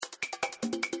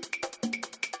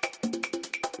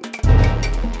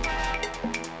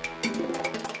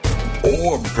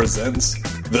Orb presents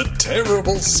The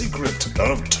Terrible Secret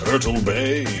of Turtle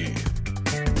Bay.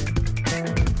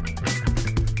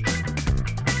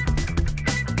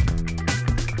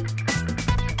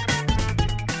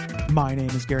 My name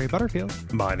is Gary Butterfield.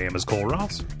 My name is Cole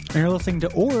Ross. And you're listening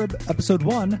to Orb, Episode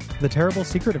 1, The Terrible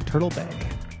Secret of Turtle Bay.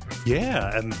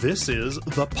 Yeah, and this is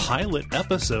the pilot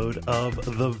episode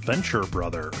of The Venture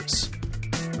Brothers.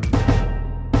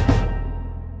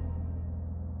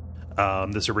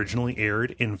 This originally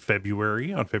aired in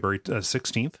February, on February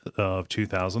 16th of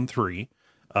 2003.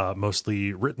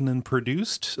 Mostly written and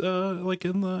produced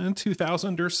in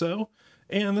 2000 or so.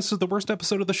 And this is the worst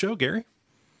episode of the show, Gary.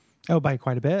 Oh, by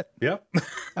quite a bit. Yep.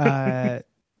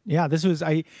 Yeah, this was,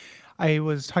 I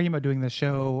was talking about doing this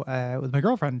show with my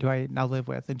girlfriend, who I now live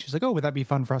with, and she's like, oh, would that be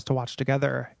fun for us to watch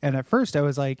together? And at first I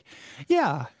was like,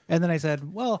 yeah. And then I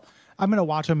said, well, I'm going to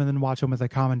watch them and then watch them with a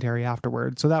commentary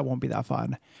afterwards, so that won't be that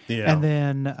fun. Yeah. And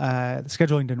then the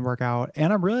scheduling didn't work out,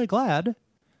 and I'm really glad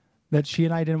that she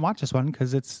and I didn't watch this one,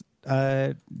 because it's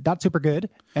not super good,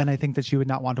 and I think that she would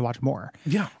not want to watch more.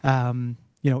 Yeah.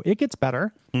 It gets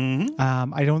better.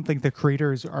 Mm-hmm. I don't think the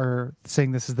creators are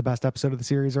saying this is the best episode of the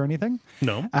series or anything.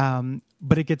 No.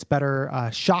 But it gets better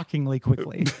shockingly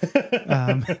quickly.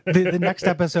 The next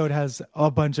episode has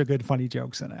a bunch of good, funny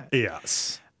jokes in it.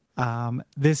 Yes.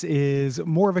 This is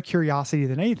more of a curiosity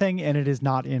than anything, and it is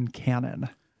not in canon.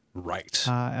 Right.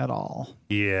 At all.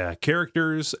 Yeah,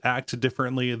 characters act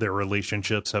differently. Their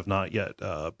relationships have not yet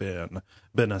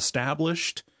been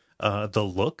established. The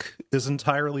look is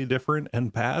entirely different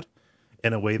and bad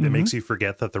in a way that makes you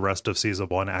forget that the rest of season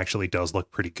 1 actually does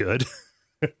look pretty good.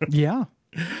 Yeah.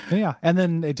 And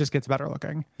then it just gets better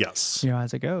looking. Yes.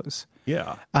 As it goes.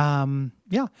 Yeah.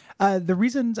 The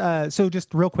reasons, so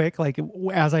just real quick,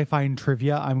 as I find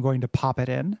trivia, I'm going to pop it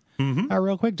in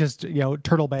real quick. Just,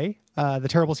 Turtle Bay, the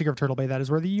terrible secret of Turtle Bay, that is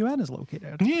where the UN is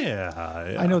located.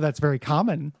 Yeah. I know that's very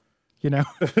common,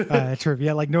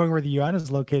 trivia. Like knowing where the UN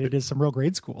is located is some real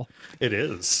grade school. It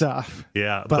is. Stuff.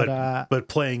 Yeah. But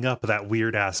playing up that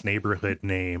weird ass neighborhood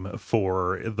name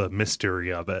for the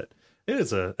mystery of it. It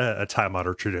is a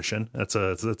time-honored tradition. It's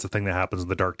a thing that happens in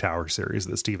the Dark Tower series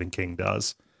that Stephen King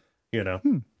does. Yeah.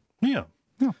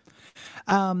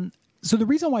 So the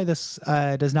reason why this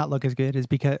does not look as good is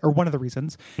because, or one of the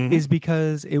reasons, is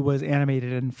because it was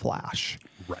animated in Flash.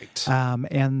 Right.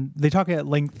 And they talk at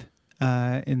length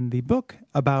in the book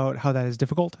about how that is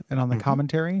difficult, and on the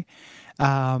commentary.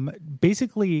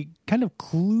 Basically kind of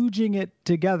kludging it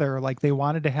together. Like they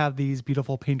wanted to have these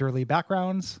beautiful painterly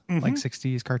backgrounds like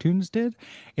 60s cartoons did,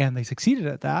 and they succeeded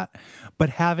at that. But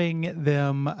having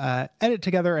them edit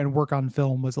together and work on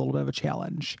film was a little bit of a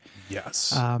challenge.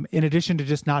 Yes. In addition to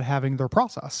just not having their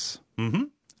process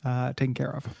taken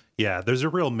care of. Yeah, there's a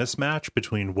real mismatch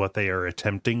between what they are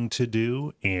attempting to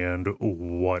do and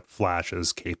what Flash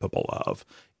is capable of.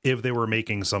 If they were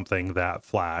making something that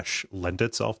Flash lent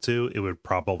itself to, it would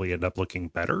probably end up looking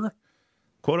better,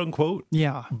 quote unquote.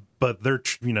 Yeah. But they're,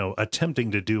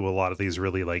 attempting to do a lot of these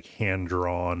really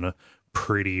hand-drawn,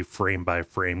 pretty frame by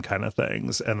frame kind of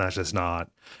things. And that's just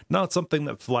not something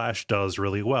that Flash does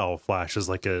really well. Flash is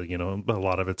like a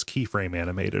lot of it's keyframe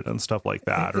animated and stuff like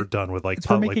that, or done with it's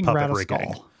for making puppet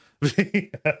rigging.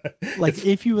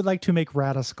 If you would like to make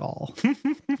Radiskull,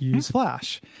 use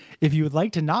Flash. If you would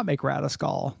like to not make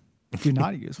Radiskull, do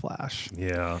not use Flash.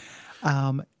 Yeah.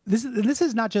 This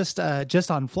is not just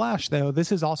on Flash though.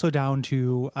 This is also down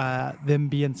to them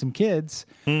being some kids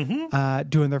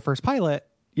doing their first pilot,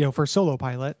 first solo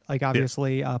pilot. Like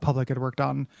obviously Public had worked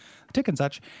on Tick and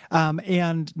such,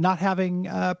 and not having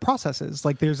processes.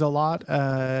 Like there's a lot.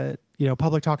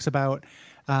 Public talks about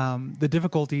the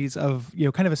difficulties of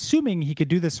kind of assuming he could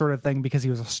do this sort of thing because he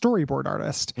was a storyboard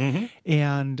artist,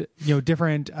 and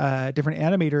different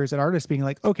animators and artists being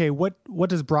like, okay, what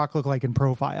does Brock look like in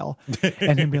profile,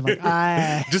 and him being like,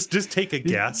 just take a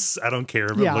guess. I don't care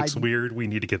if it looks weird. We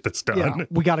need to get this done. Yeah,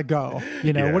 we got to go.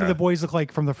 What do the boys look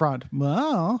like from the front?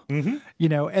 Well,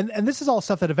 and this is all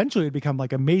stuff that eventually would become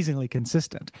like amazingly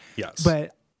consistent. Yes,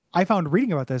 but I found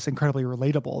reading about this incredibly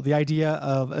relatable. The idea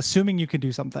of assuming you can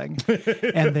do something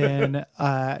and then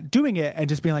doing it and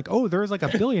just being like, oh, there's like a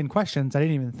billion questions I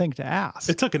didn't even think to ask.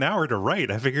 It took an hour to write.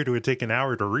 I figured it would take an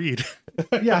hour to read.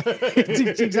 Yeah,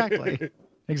 exactly.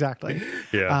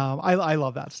 Yeah. I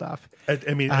love that stuff.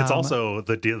 I mean, it's also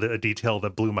the detail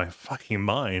that blew my fucking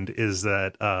mind is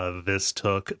that this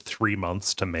took 3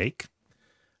 months to make.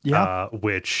 Yeah.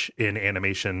 Which in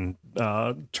animation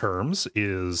terms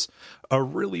is a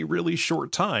really, really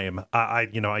short time. I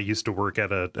used to work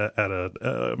at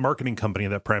a marketing company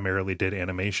that primarily did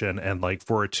animation, and like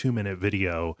for a 2-minute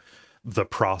video, the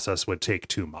process would take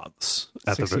 2 months.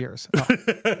 6 years.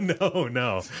 Oh.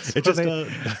 No. It just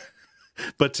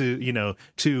but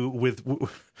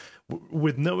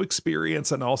with no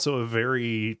experience and also a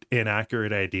very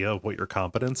inaccurate idea of what your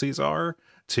competencies are,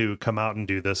 to come out and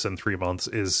do this in 3 months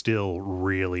is still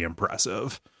really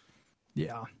impressive.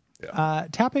 Yeah.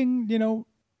 Tapping,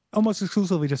 almost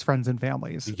exclusively just friends and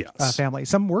families. Yes. Family,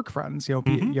 some work friends,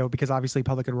 because obviously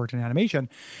Public had worked in animation,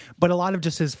 but a lot of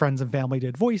just his friends and family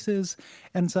did voices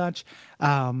and such.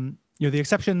 The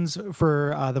exceptions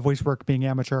for the voice work being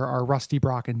amateur are Rusty,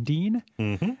 Brock, and Dean,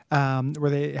 where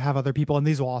they have other people, and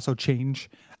these will also change,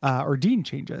 or Dean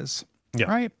changes. Yeah.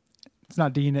 Right? It's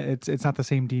not Dean. It's not the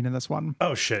same Dean in this one.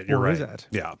 Oh shit! You're right. Is it?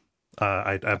 Yeah.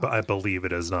 I believe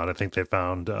it is not. I think they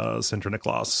found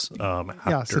Sinterklaas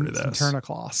after this.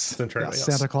 Sinterklaas. Yes.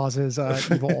 Santa Claus's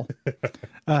evil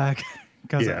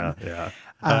cousin. Yeah.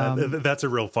 That's a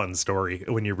real fun story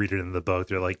when you read it in the book.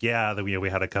 They're like, we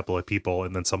had a couple of people,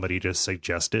 and then somebody just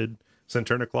suggested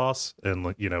Sinterklaas,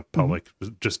 and Public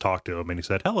just talked to him, and he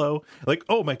said hello, like,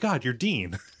 oh my god, you're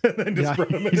Dean. And then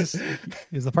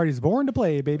he's the part he's born to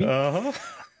play, baby.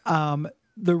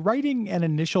 The writing and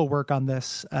initial work on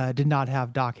this did not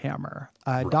have Doc Hammer.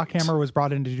 Doc Hammer was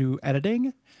brought in to do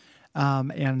editing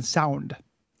and sound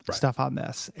stuff on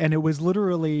this. And it was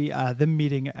literally them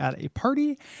meeting at a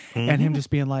party and him just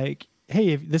being like,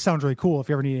 hey, this sounds really cool if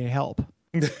you ever need any help.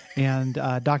 And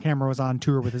Doc Hammer was on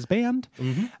tour with his band.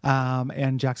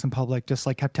 And Jackson Public just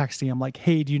kept texting him like,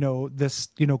 hey, do you know this,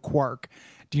 Quark?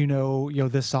 Do you know,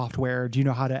 this software? Do you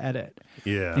know how to edit?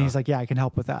 Yeah. And he's like, yeah, I can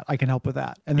help with that.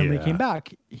 And then when he came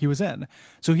back, he was in.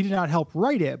 So he did not help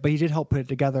write it, but he did help put it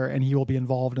together, and he will be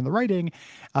involved in the writing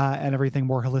and everything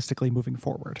more holistically moving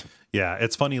forward. Yeah,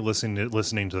 it's funny listening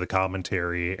to the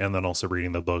commentary and then also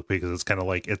reading the book, because it's kind of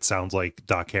like, it sounds like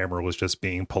Doc Hammer was just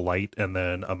being polite, and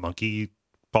then a monkey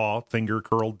paw finger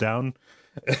curled down.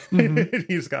 He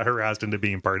just got harassed into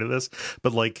being part of this.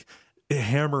 But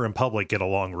Hammer and Public get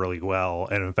along really well,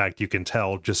 and in fact you can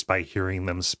tell just by hearing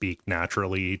them speak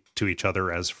naturally to each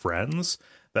other as friends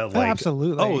that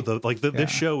absolutely this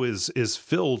show is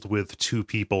filled with two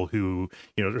people who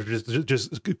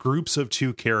just groups of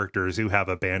two characters who have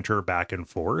a banter back and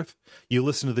forth. You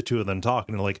listen to the two of them talk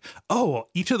and you're like, oh,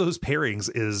 each of those pairings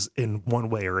is in one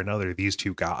way or another these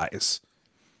two guys.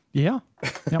 Yeah.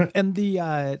 And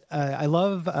I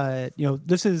love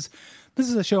this is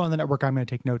a show on the network I'm going to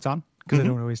take notes on, because I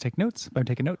don't always take notes, but I'm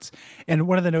taking notes. And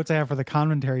one of the notes I have for the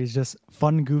commentary is just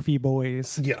fun, goofy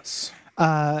boys. Yes.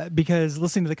 Because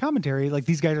listening to the commentary,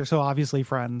 these guys are so obviously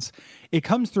friends. It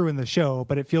comes through in the show,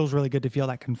 but it feels really good to feel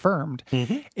that confirmed.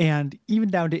 And even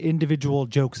down to individual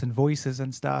jokes and voices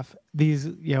and stuff,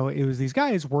 it was these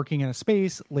guys working in a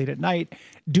space late at night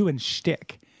doing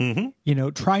shtick.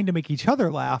 Trying to make each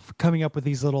other laugh, coming up with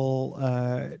these little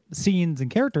scenes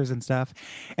and characters and stuff,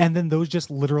 and then those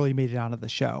just literally made it onto the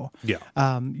show. Yeah.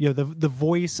 The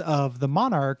voice of the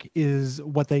Monarch is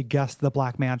what they guessed the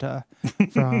Black Manta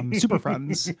from Super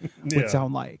Friends would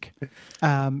sound like.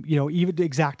 Even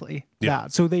exactly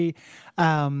that. So they,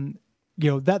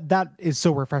 that is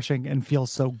so refreshing and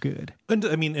feels so good. And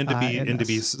I mean, to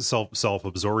be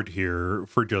self-absorbed here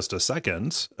for just a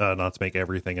second, not to make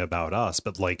everything about us,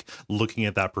 but looking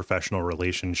at that professional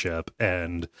relationship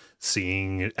and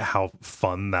seeing how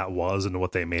fun that was and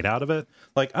what they made out of it.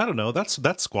 I don't know, that's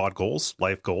squad goals,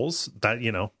 life goals that,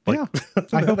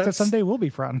 I hope that someday we'll be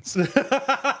friends. We'll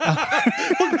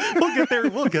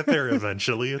get there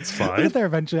eventually. It's fine. We'll get there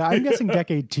eventually. I'm guessing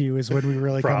decade 2 is when we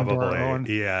really come to our own.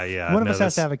 Yeah. One of us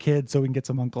has to have a kid so we can get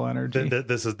some uncle energy.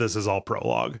 This is all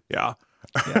prologue. Yeah.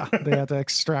 They had to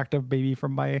extract a baby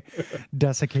from my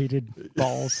desiccated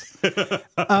balls.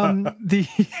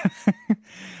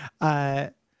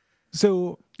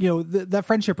 So that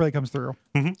friendship really comes through,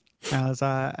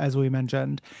 as we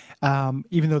mentioned.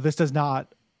 Even though this does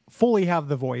not fully have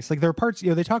the voice, there are parts,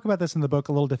 they talk about this in the book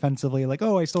a little defensively,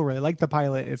 oh, I still really like the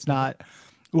pilot. It's not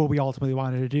what we ultimately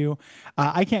wanted to do.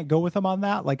 I can't go with them on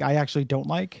that. I actually don't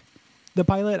like the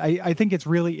pilot. I think it's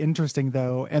really interesting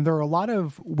though, and there are a lot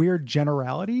of weird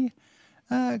generality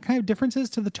kind of differences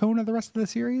to the tone of the rest of the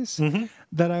series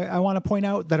that I want to point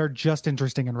out that are just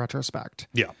interesting in retrospect.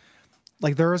 Yeah.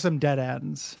 There are some dead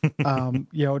ends.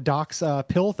 Doc's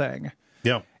pill thing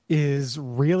is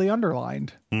really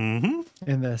underlined in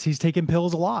this. He's taking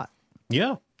pills a lot.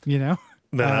 Yeah.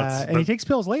 And he takes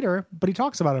pills later, but he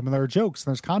talks about them, and there are jokes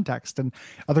and there's context and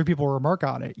other people remark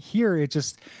on it. Here,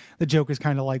 the joke is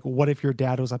kind of what if your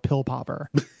dad was a pill popper?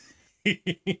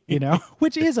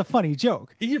 Which is a funny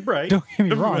joke. You're right. Don't get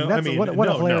me wrong. That's what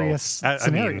a hilarious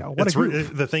scenario.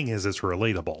 The thing is, it's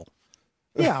relatable.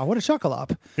 Yeah, what a chuckle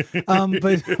up.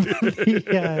 But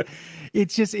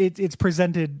it's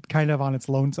presented kind of on its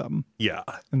lonesome Yeah.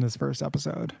 in this first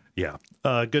episode. Yeah.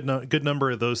 Good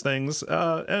number of those things.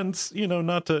 And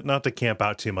not to camp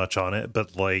out too much on it,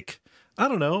 but like, I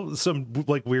don't know, some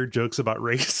like weird jokes about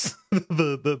race.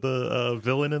 the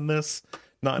villain in this,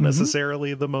 not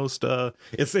necessarily the most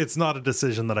it's not a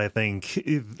decision that I think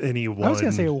anyone. I was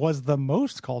gonna say it was the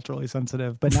most culturally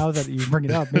sensitive, but now that you bring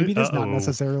it up, maybe it is not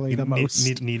necessarily the most.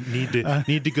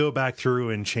 Need to go back through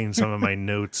and change some of my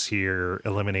notes here,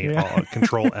 eliminate all,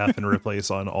 control F and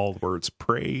replace on all words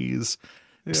praise,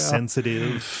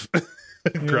 sensitive,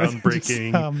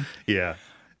 groundbreaking.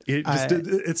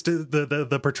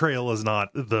 The portrayal is not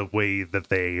the way that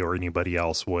they or anybody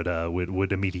else would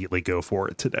immediately go for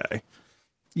it today.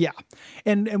 Yeah.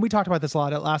 And we talked about this a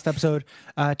lot at last episode,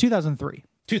 2003.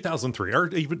 2003 or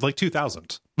even like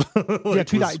 2000. Like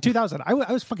 2000. I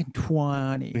was fucking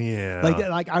 20. Yeah.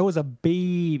 Like I was a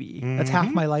baby. That's half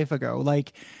my life ago.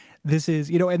 Like this is,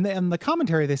 and the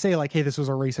commentary, they say like, hey, this was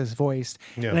a racist voice.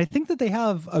 Yeah. And I think that they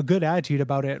have a good attitude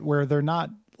about it where they're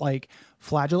not like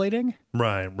flagellating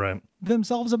right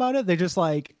themselves about it. They just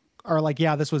like are like,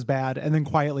 yeah, this was bad. And then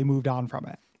quietly moved on from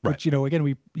it. Right. Which, again,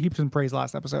 we heaped some praise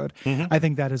last episode. I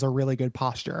think that is a really good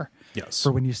posture. Yes.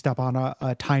 For when you step on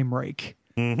a time rake,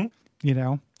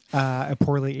 a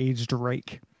poorly aged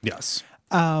rake. Yes.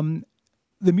 The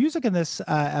music in this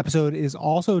episode is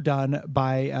also done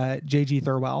by J.G.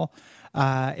 Thirlwell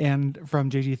and from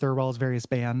J.G. Thirlwell's various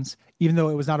bands, even though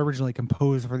it was not originally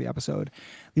composed for the episode.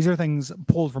 These are things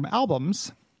pulled from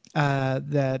albums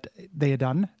that they had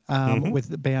done with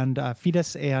the band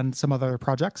Fetus and some other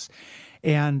projects,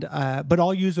 and but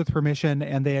all used with permission.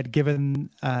 And they had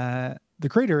given the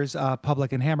creators,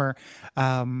 Public and Hammer,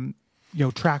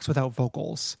 tracks without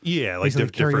vocals. Yeah, like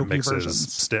different mixes,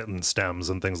 versions. stems,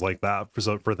 and things like that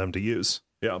for them to use.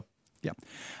 Yeah. Yeah.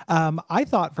 I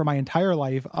thought for my entire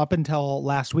life, up until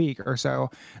last week or so,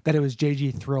 that it was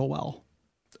J.G. Thrillwell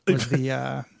was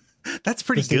the. That's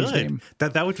pretty good. Name.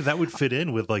 That would fit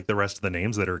in with like the rest of the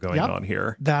names that are going on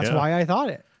here. That's why I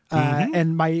thought it.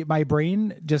 And my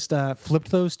brain just flipped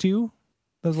those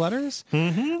letters.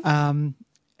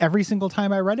 Every single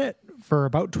time I read it for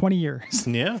about 20 years.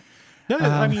 Yeah. No,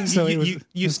 I mean, so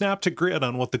you snapped to grid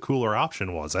on what the cooler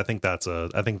option was. I think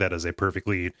that is a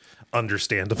perfectly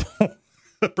understandable,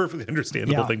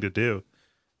 thing to do.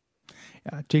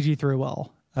 Yeah, J.G. Thirlwell.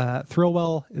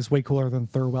 Thrillwell is way cooler than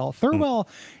Thirlwell. Thirlwell,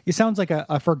 it sounds like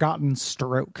a forgotten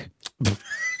stroke.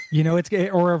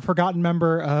 Or a forgotten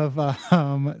member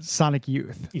of Sonic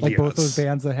Youth. Like both those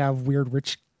bands that have weird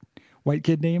rich white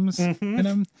kid names in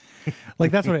them.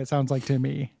 Like that's what it sounds like to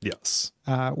me. Yes.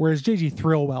 Whereas J.G.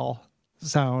 Thrillwell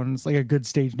sounds like a good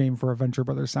stage name for a Venture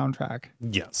Brothers soundtrack.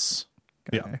 Yes.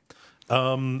 Okay. Yeah.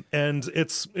 And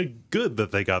it's good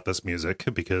that they got this music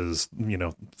because,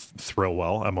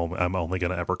 Thrillwell, I'm only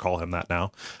going to ever call him that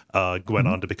now, went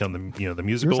on to become the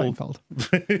musical. Seinfeld.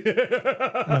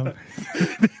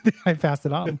 I passed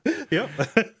it on. Yep.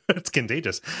 It's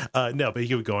contagious. No, but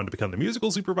he would go on to become the musical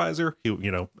supervisor,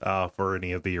 for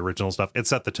any of the original stuff. It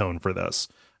set the tone for this.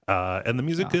 And the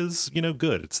music is,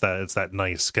 good. It's that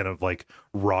nice kind of like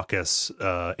raucous,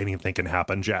 anything can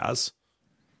happen jazz.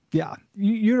 Yeah,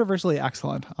 universally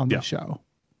excellent on this show,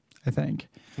 I think.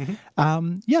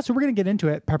 So we're going to get into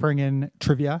it, peppering in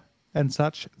trivia and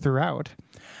such throughout.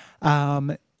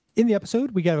 In the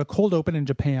episode, we get a cold open in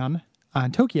Japan,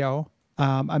 Tokyo.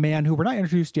 A man who we're not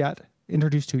introduced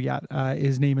to yet,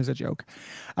 his name is a joke,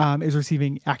 is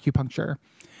receiving acupuncture.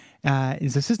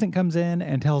 His assistant comes in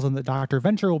and tells him that Dr.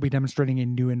 Venture will be demonstrating a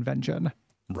new invention.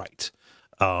 Right.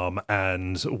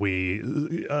 And we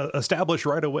establish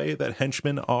right away that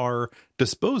henchmen are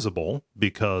disposable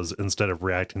because instead of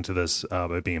reacting to this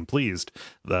by being pleased,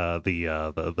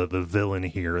 the villain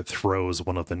here throws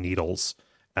one of the needles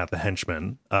at the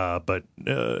henchman. But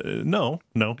no,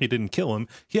 he didn't kill him.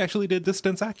 He actually did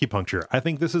distance acupuncture. I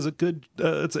think this is a good.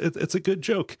 It's a good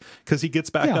joke because he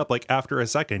gets back up like after a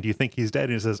second. You think he's dead,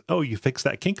 and he says, "Oh, you fixed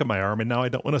that kink in my arm, and now I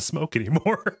don't want to smoke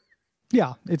anymore."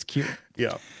 Yeah, it's cute.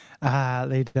 Yeah.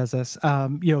 They does this.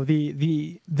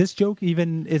 This joke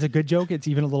even is a good joke. It's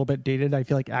even a little bit dated. I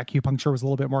feel like acupuncture was a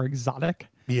little bit more exotic.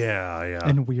 Yeah.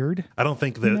 And weird. I don't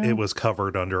think that it was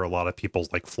covered under a lot of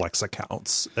people's like Flex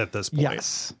accounts at this point.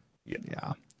 Yes.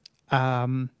 Yeah.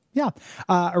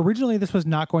 Originally, this was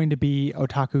not going to be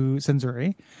Otaku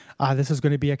Senzuri. This is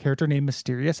going to be a character named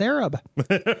Mysterious Arab. But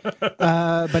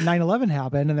 9/11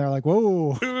 happened, and they're like,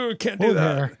 "Whoa, can't do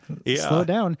that. Slow it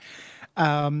down."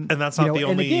 And that's not the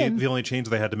only change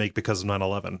they had to make because of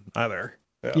 9/11 either.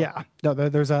 Yeah. No,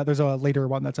 there's a later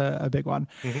one that's a big one.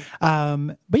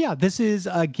 But yeah, this is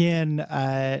again,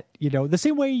 the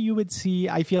same way you would see,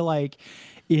 I feel like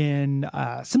in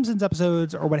Simpsons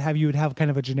episodes or what have you, would have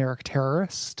kind of a generic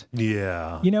terrorist.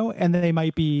 Yeah. And they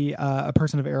might be a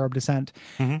person of Arab descent.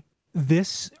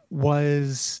 This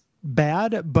was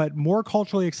bad, but more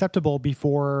culturally acceptable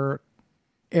before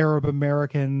Arab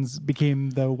Americans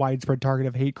became the widespread target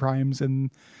of hate crimes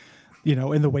and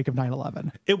in the wake of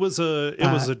 9/11. It was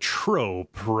a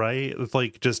trope, right? It's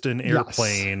like just an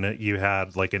airplane, you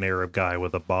had like an Arab guy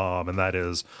with a bomb, and that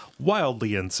is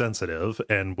wildly insensitive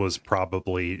and was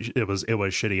probably it was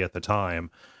shitty at the time.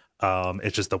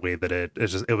 It's just the way that it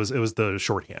was the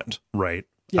shorthand, right?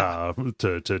 Yeah.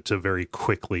 To very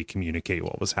quickly communicate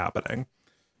what was happening.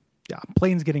 Yeah,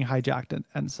 planes getting hijacked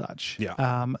and such.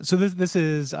 Yeah. So this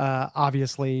is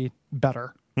obviously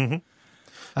better.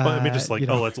 Well, I mean, just like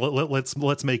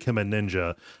let's make him a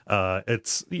ninja.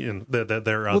 It's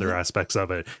there are other aspects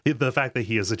of it. The fact that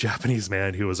he is a Japanese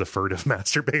man who is a furtive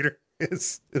masturbator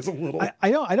is a little.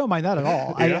 I don't mind that at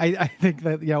all. Yeah. I think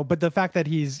that but the fact that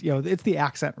he's it's the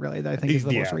accent really that I think is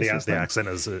the most racist. The accent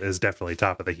is definitely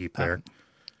top of the heap there.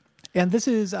 And this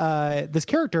is this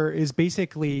character is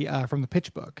basically from the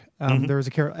Pitch book. There was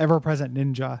a ever-present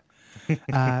ninja,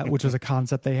 which was a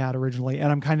concept they had originally,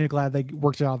 and I'm kind of glad they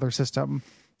worked it out of their system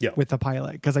with the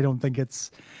pilot, because I don't think it's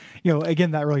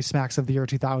again, that really smacks of the year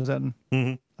 2000.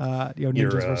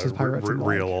 Ninjas versus pirates, and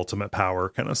real ultimate power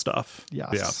kind of stuff.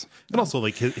 Yes. And also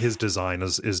like his design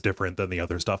is different than the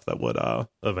other stuff that would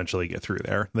eventually get through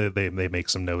there. They make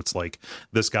some notes like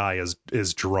this guy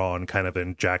is drawn kind of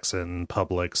in Jackson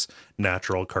Publick's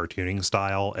natural cartooning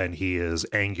style, and he is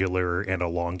angular and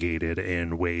elongated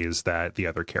in ways that the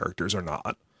other characters are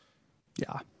not.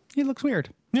 Yeah, he looks weird.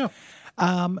 Yeah.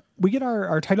 We get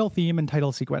our title theme and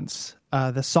title sequence.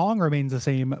 The song remains the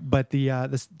same, but the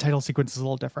title sequence is a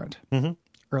little different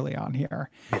early on here.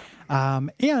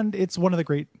 And it's one of the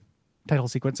great title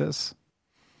sequences.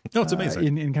 No, it's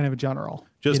amazing. In kind of a general.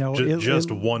 Just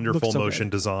wonderful so motion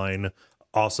good. design,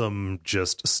 awesome,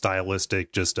 just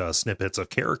stylistic, just snippets of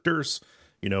characters,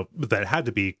 that had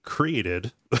to be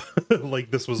created.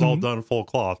 Like this was all done full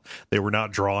cloth. They were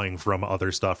not drawing from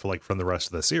other stuff like from the rest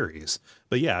of the series.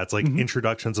 But yeah, it's like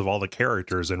introductions of all the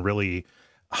characters and really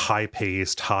high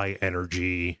paced, high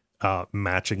energy,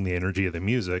 matching the energy of the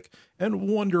music, and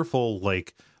wonderful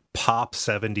like pop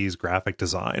 70s graphic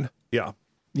design. Yeah.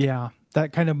 Yeah.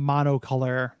 That kind of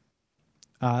monocolor,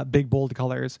 big bold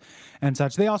colors and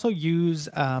such. They also use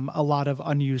a lot of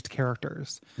unused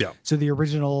characters. Yeah. So the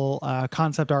original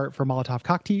concept art for Molotov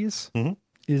Cocktease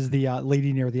is the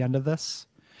lady near the end of this.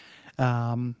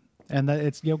 And that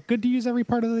it's good to use every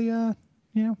part of the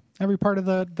every part of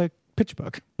the pitch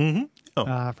book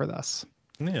for this.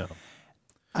 Yeah.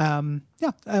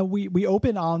 We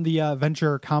open on the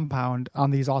Venture compound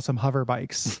on these awesome hover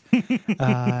bikes,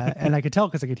 and I could tell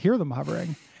because I could hear them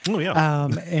hovering. Oh yeah.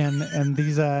 And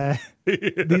these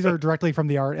these are directly from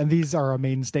the art, and these are a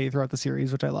mainstay throughout the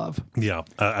series, which I love. Yeah,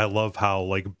 I love how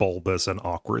like bulbous and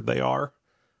awkward they are.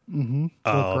 They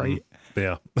look great.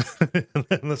 Yeah,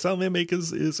 and the sound they make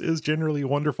is generally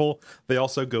wonderful. They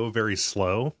also go very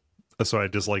slow. So I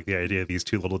just like the idea of these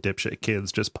two little dipshit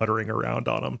kids just puttering around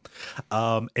on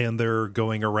them. And they're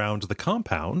going around the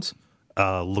compound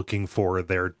looking for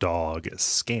their dog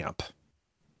Scamp.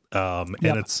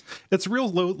 And it's real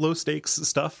low stakes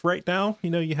stuff right now.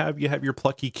 You have your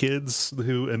plucky kids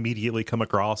who immediately come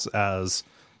across as,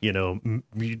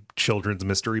 children's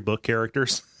mystery book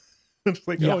characters. It's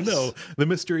like, oh no, the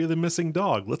mystery of the missing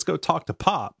dog. Let's go talk to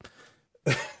Pop.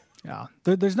 Yeah,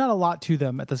 there's not a lot to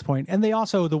them at this point, and they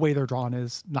also the way they're drawn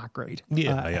is not great.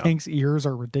 Hank's ears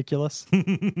are ridiculous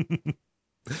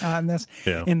on this,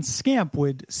 and Scamp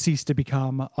would cease to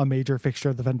become a major fixture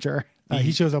of the Venture.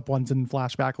 He shows up once in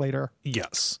flashback later.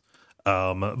 Yes,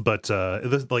 but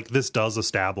this does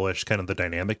establish kind of the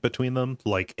dynamic between them.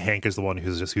 Like Hank is the one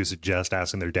who suggests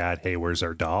asking their dad, "Hey, where's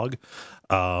our dog?"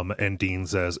 And Dean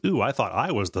says, "Ooh, I thought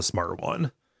I was the smart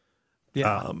one."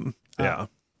 Yeah.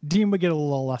 Dean would get a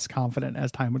little less confident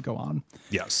as time would go on.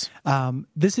 Yes.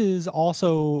 This is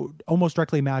also almost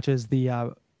directly matches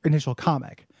the initial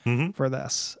comic for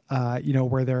this,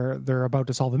 where they're about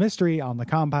to solve the mystery on the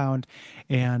compound,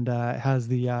 and has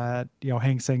the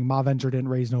Hank saying, "Ma Venture didn't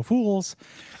raise no fools,"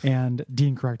 and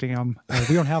Dean correcting him,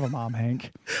 "We don't have a mom,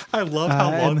 Hank." I love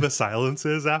how long the silence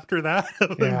is after that.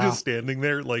 Them just standing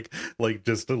there, like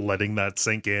just letting that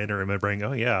sink in, or remembering,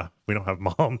 oh yeah, we don't have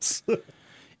moms.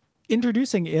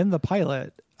 Introducing in the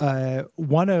pilot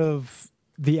one of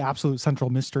the absolute central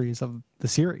mysteries of the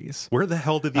series. Where the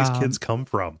hell did these kids come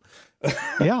from?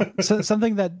 Yeah, so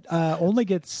something that only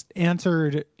gets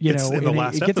answered, In the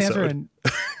last it gets episode.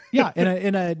 answered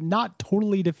in a not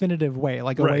totally definitive way,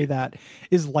 like a way Right. that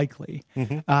is likely,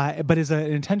 but is an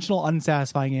intentional,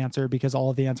 unsatisfying answer because all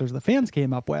of the answers the fans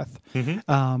came up with,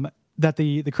 that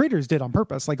the creators did on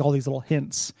purpose, like all these little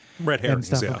hints, Red and herrings,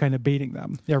 stuff, yeah. were kind of baiting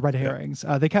them. Yeah, red herrings.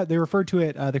 They referred to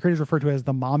it. The creators referred to it as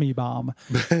the mommy bomb,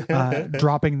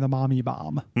 dropping the mommy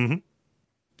bomb.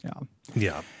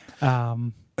 Yeah.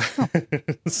 Um,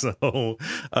 So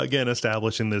again,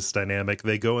 establishing this dynamic,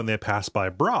 they go and they pass by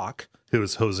Brock, who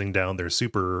is hosing down their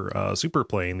super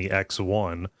plane, the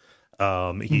X1.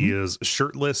 He is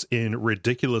shirtless in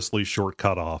ridiculously short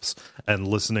cutoffs and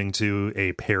listening to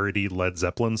a parody Led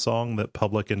Zeppelin song that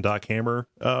Public and Doc Hammer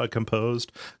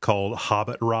composed called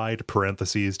Hobbit Ride,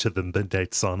 parentheses, to the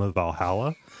Midnight Sun of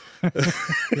Valhalla.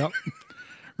 Yep.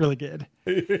 Really good.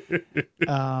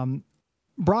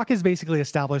 Brock is basically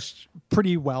established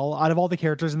pretty well. Out of all the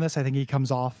characters in this, I think he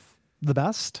comes off the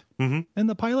best in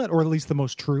the pilot, or at least the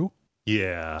most true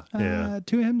Yeah.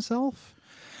 to himself.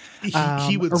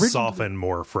 He would origin- soften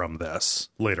more from this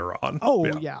later on. Oh,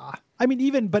 yeah. I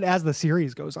mean, but as the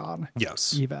series goes on,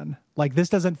 Yes. even like this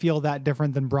doesn't feel that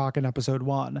different than Brock in episode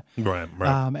 1. Right.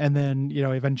 And then,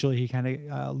 eventually he kind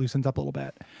of loosens up a little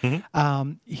bit.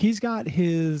 He's got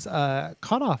his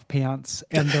cutoff pants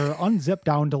and they're unzipped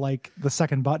down to like the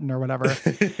second button or whatever.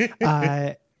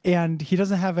 And he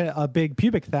doesn't have a big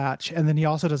pubic thatch. And then he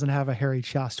also doesn't have a hairy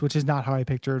chest, which is not how I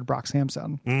pictured Brock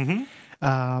Sampson.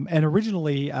 And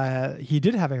originally he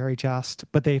did have a hairy chest,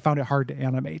 but they found it hard to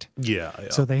animate. Yeah.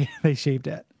 So they shaved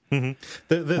it.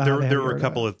 There were a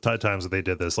couple of times that they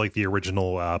did this, like the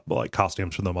original like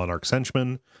costumes for the Monarch's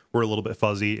henchmen were a little bit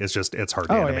fuzzy. It's hard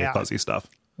to animate fuzzy stuff.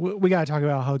 We got to talk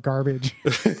about how garbage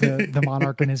the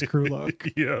Monarch and his crew look.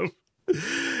 Yeah.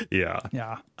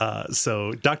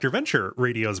 So Dr. Venture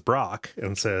radios Brock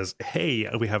and says, "Hey,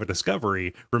 we have a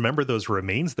discovery. Remember those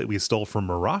remains that we stole from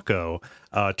Morocco?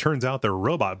 Turns out they're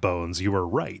robot bones. You were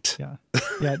right." Yeah.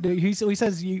 He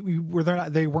says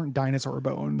they weren't dinosaur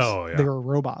bones. Oh, yeah. They were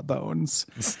robot bones,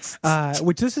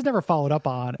 which this is never followed up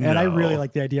on. And I really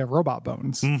like the idea of robot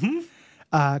bones.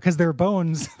 Because they're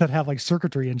bones that have like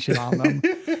circuitry and shit on them.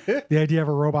 The idea of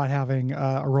a robot having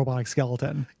a robotic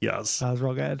skeleton. Yes. That was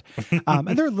real good. And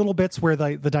there are little bits where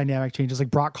the dynamic changes.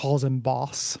 Like Brock calls him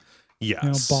boss.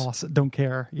 Yes. Boss, don't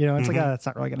care. It's like, that's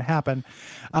not really going to happen.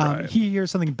 He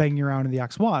hears something banging around in the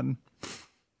X1.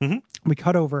 We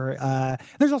cut over.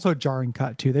 There's also a jarring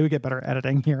cut too. They would get better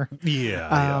editing here.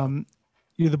 Yeah.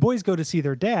 The boys go to see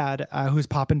their dad, who's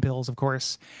popping pills, of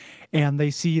course, and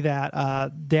they see that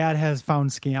dad has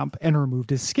found Scamp and removed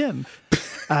his skin.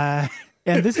 And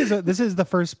this is the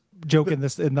first joke in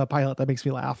the pilot that makes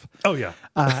me laugh. Oh yeah.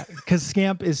 Because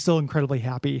Scamp is still incredibly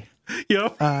happy.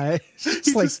 Yep.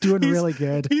 He's doing really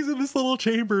good. He's in this little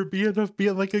chamber being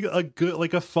like a good,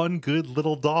 like a fun, good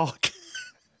little dog.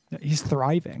 He's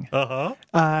thriving.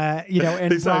 And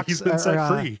he's been set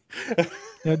free.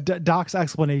 Doc's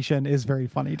explanation is very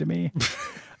funny to me.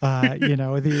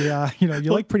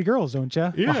 You like pretty girls, don't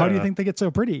you? Yeah. Well, how do you think they get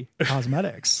so pretty?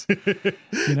 Cosmetics.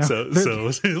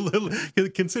 So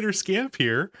consider Scamp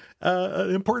here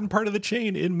an important part of the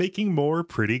chain in making more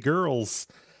pretty girls.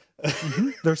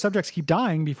 Their subjects keep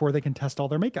dying before they can test all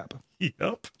their makeup.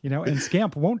 Yep. And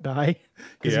Scamp won't die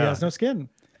because he has no skin.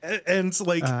 And it's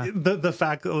like the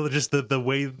fact, just the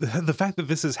way, the fact that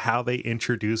this is how they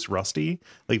introduce Rusty,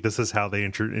 like this is how they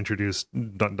introduce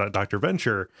Dr.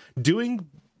 Venture, doing,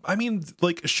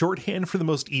 like shorthand for the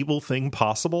most evil thing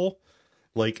possible,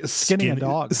 like skinning a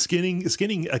dog, skinning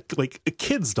like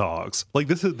kids' dogs. Like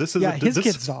this is his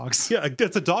kids' dogs. Yeah,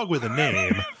 it's a dog with a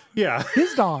name. Yeah,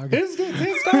 his dog. His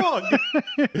dog.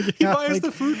 He buys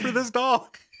the food for this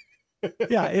dog.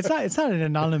 Yeah, it's not an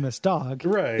anonymous dog.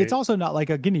 Right. It's also not like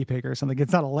a guinea pig or something.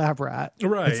 It's not a lab rat.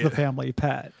 Right. It's the family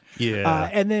pet. Yeah.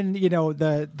 And then,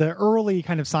 the early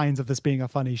kind of signs of this being a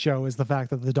funny show is the fact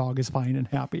that the dog is fine and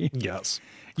happy. Yes.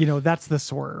 That's the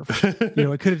swerve.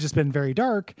 It could have just been very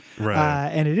dark. Right.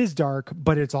 And it is dark,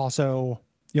 but it's also,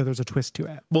 there's a twist to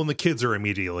it. Well, and the kids are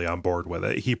immediately on board with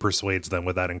it. He persuades them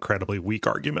with that incredibly weak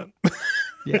argument.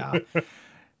 Yeah.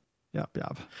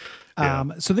 Yep.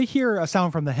 So they hear a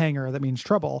sound from the hangar that means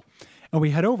trouble. And we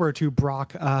head over to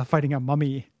Brock fighting a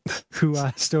mummy who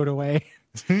stowed away,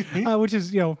 which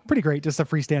is, pretty great. Just a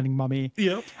freestanding mummy.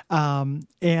 Yep.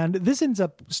 And this ends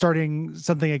up starting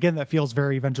something, again, that feels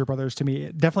very Venture Brothers to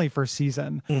me, definitely first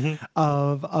season,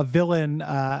 of a villain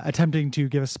attempting to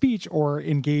give a speech or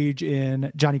engage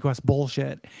in Johnny Quest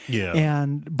bullshit. Yeah.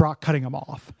 And Brock cutting him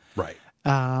off. Right.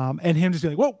 And him just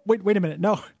being like, whoa, wait a minute.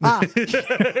 No, like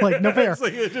no fair.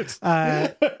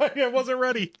 I wasn't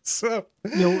ready. So,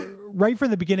 right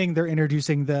from the beginning, they're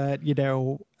introducing the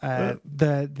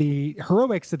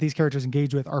heroics that these characters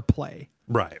engage with are play.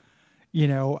 Right.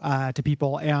 To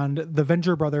people, and the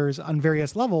Venture brothers on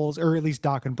various levels, or at least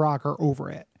Doc and Brock, are over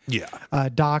it. Yeah.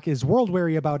 Doc is world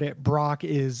weary about it. Brock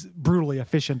is brutally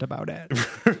efficient about it.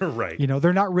 Right.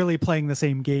 They're not really playing the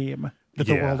same game that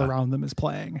the world around them is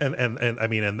playing. And I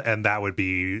mean, and that would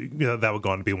be, that would go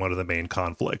on to be one of the main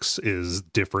conflicts, is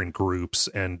different groups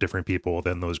and different people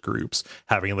within those groups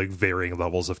having like varying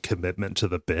levels of commitment to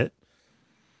the bit.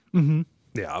 Mm-hmm.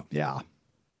 Yeah. Yeah.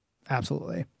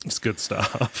 Absolutely. It's good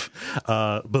stuff.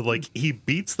 But like, he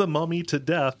beats the mummy to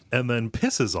death and then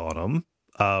pisses on him.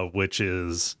 Which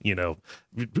is,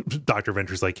 Dr.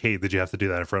 Venture's like, hey, did you have to do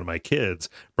that in front of my kids?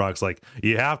 Brock's like,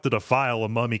 you have to defile a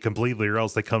mummy completely or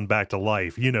else they come back to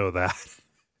life. You know that.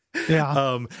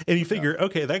 Yeah. And you figure,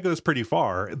 okay, that goes pretty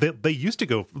far. They used to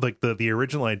go, like, the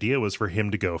original idea was for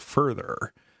him to go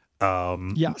further.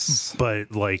 Yes.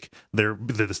 But like,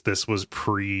 this was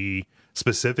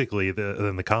specifically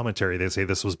in the commentary, they say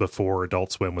this was before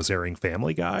Adult Swim was airing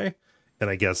Family Guy. And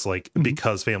I guess like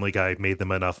because Family Guy made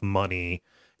them enough money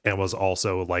and was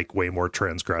also like way more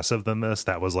transgressive than this,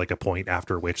 that was like a point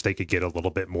after which they could get a little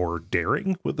bit more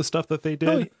daring with the stuff that they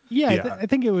did. I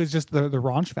think it was just the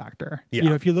raunch factor.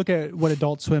 Yeah. If you look at what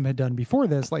Adult Swim had done before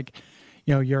this, like,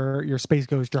 your Space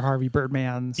Ghost, your Harvey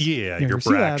Birdmans, your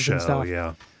Brack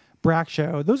show, Brack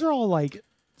show. Those are all like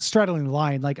straddling the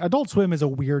line. Like Adult Swim is a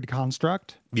weird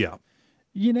construct. Yeah.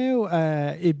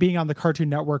 It being on the Cartoon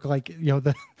Network, like,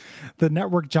 the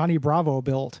network Johnny Bravo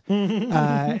built,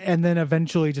 and then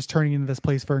eventually just turning into this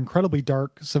place for incredibly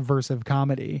dark, subversive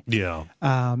comedy. Yeah.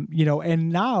 And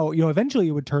now, eventually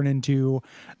it would turn into,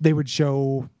 they would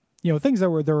show, things that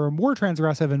were more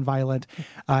transgressive and violent.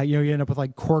 You end up with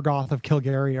like Korgoth of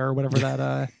Kilgaria or whatever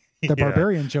that, the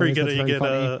Barbarian show or is. You that's get very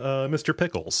funny. Mr.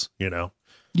 Pickles,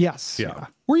 Yes. Yeah.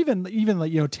 Or even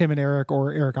like, Tim and Eric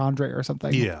or Eric Andre or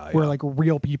something. Yeah. Where like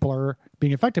real people are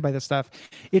being affected by this stuff.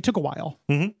 It took a while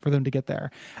for them to get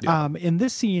there. Yeah. In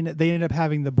this scene, they end up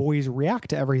having the boys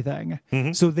react to everything.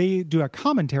 So they do a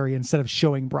commentary instead of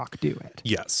showing Brock do it.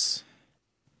 Yes.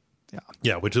 Yeah.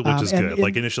 Yeah, which is good.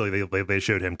 Like initially they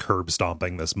showed him curb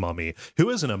stomping this mummy, who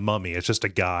isn't a mummy. It's just a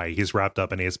guy. He's wrapped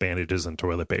up in his bandages and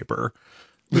toilet paper.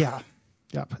 Yeah.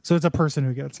 Yep. So it's a person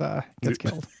who gets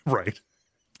killed. Right.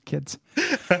 Kids.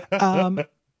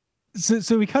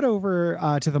 So we cut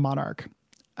over to the Monarch.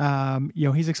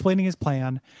 He's explaining his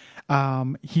plan.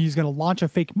 He's going to launch a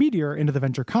fake meteor into the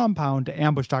Venture compound to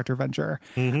ambush Dr. Venture.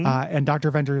 And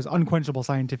Dr. Venture's unquenchable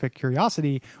scientific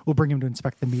curiosity will bring him to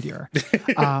inspect the meteor.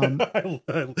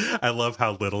 I love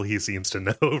how little he seems to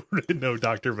know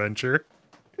Dr. Venture.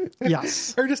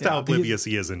 Yes. Or just how oblivious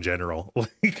he is in general.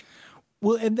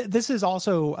 Well, and this is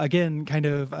also, again, kind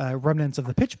of remnants of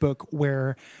the Pitch Book,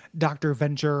 where Dr.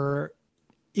 Venture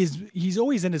he's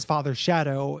always in his father's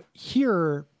shadow.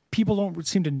 Here, people don't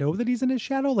seem to know that he's in his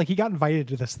shadow. Like, he got invited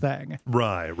to this thing.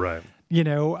 Right.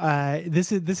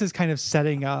 This is kind of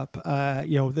setting up,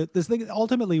 this thing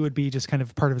ultimately would be just kind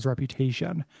of part of his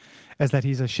reputation as that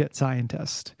he's a shit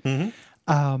scientist. The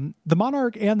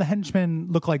Monarch and the henchmen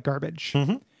look like garbage,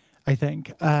 I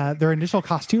think. Their initial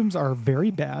costumes are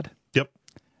very bad. Yep.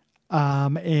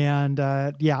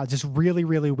 Just really,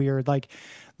 really weird. Like,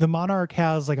 the Monarch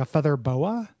has like a feather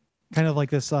boa, kind of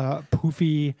like this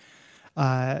poofy,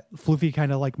 floofy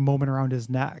kind of like moment around his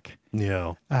neck.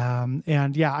 Yeah.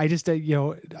 I just I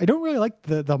don't really like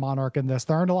the Monarch in this.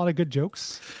 There aren't a lot of good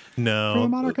jokes. No, for the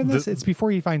Monarch in this. It's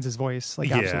before he finds his voice.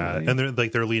 Like, absolutely. And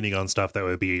they're leaning on stuff that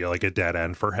would be like a dead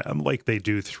end for him. Like, they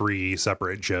do 3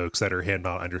 separate jokes that are him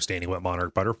not understanding what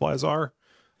monarch butterflies are,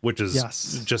 which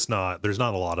is just not. There's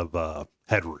not a lot of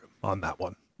headroom on that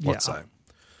one. Let's say.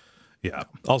 Yeah.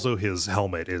 Also, his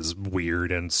helmet is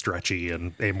weird and stretchy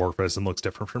and amorphous and looks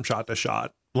different from shot to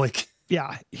shot. Like,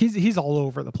 yeah, he's all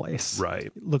over the place. Right.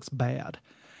 It looks bad.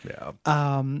 Yeah.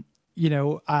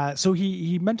 So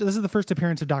he mentioned this is the first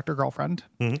appearance of Dr. Girlfriend,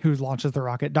 who launches the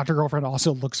rocket. Dr. Girlfriend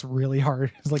also looks really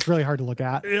hard. It's like really hard to look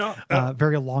at. Yeah.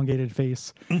 Very elongated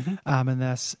face in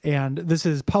this. And this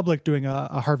is Public doing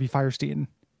a Harvey Fierstein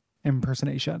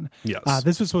impersonation. Yes.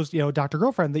 This was supposed to, Dr.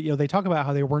 Girlfriend, that, they talk about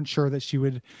how they weren't sure that she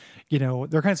would, they're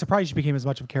kind of surprised she became as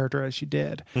much of a character as she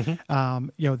did.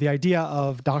 The idea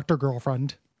of Dr.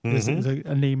 Girlfriend is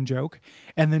a name joke,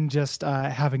 and then just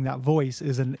having that voice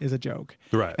is a joke.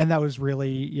 Right. And that was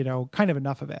really, kind of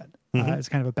enough of it as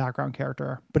kind of a background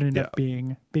character, but it ended up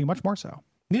being much more so.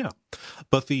 Yeah,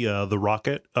 but the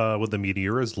rocket with the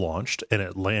meteor is launched and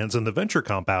it lands in the Venture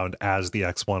compound as the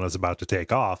X1 is about to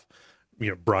take off.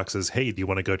 Brock says, "Hey, do you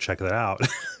want to go check that out?"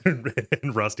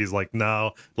 And Rusty's like,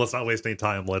 "No, let's not waste any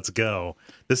time. Let's go."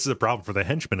 This is a problem for the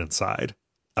henchmen inside,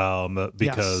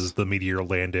 because the meteor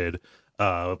landed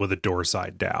with the door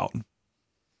side down.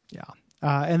 Yeah,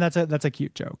 and that's a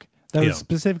cute joke. That was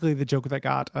specifically the joke that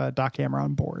got Doc Hammer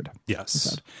on board.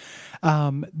 Yes.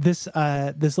 This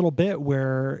little bit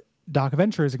where Doc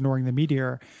Venture is ignoring the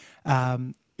meteor,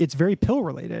 it's very pill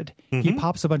related. Mm-hmm. He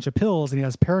pops a bunch of pills and he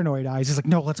has paranoid eyes. He's like,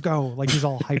 "No, let's go!" Like he's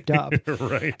all hyped up.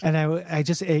 Right. And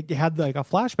it had like a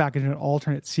flashback in an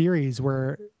alternate series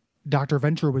where Dr.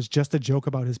 Venture was just a joke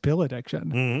about his pill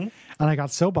addiction. Mm-hmm. And I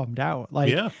got so bummed out.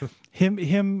 Like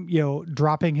him,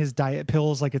 dropping his diet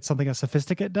pills like it's something a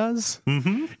sophisticate does,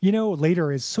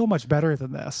 later is so much better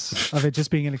than this, of it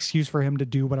just being an excuse for him to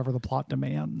do whatever the plot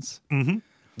demands. Mm-hmm.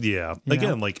 Yeah.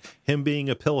 Again, like him being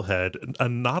a pillhead,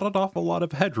 not an awful lot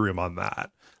of headroom on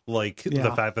that. Like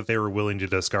the fact that they were willing to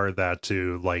discard that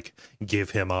to like give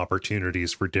him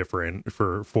opportunities for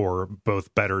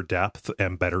both better depth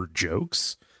and better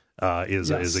jokes. Is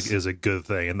a good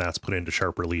thing, and that's put into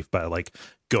sharp relief by like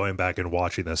going back and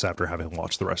watching this after having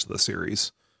watched the rest of the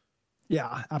series.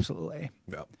 Yeah, absolutely.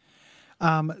 Yeah.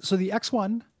 So the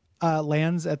X1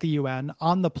 lands at the UN.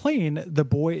 On the plane, the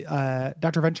boy,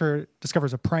 Dr. Venture,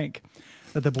 discovers a prank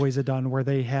that the boys had done where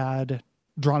they had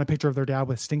drawn a picture of their dad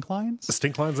with stink lines. The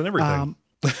stink lines and everything.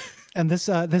 And this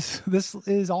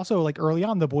is also like early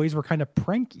on, the boys were kind of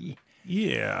pranky.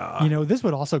 Yeah. This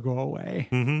would also go away.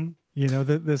 Mm-hmm.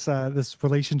 This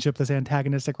relationship, this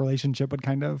antagonistic relationship would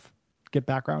kind of get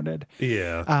backgrounded.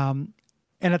 Yeah.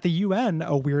 And at the UN,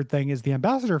 a weird thing is the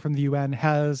ambassador from the UN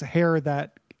has hair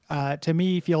that, to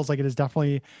me, feels like it is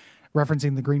definitely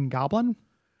referencing the Green Goblin.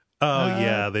 Oh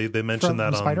yeah, they mentioned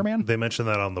that on Spider-Man. They mentioned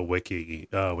that on the wiki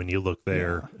when you look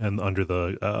there and under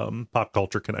the pop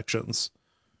culture connections.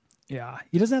 Yeah,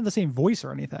 he doesn't have the same voice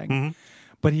or anything,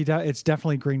 but it's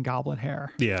definitely Green Goblin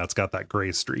hair. Yeah, it's got that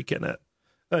gray streak in it.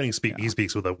 And he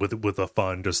speaks with a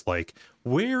fun, just like,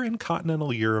 where in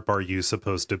continental Europe are you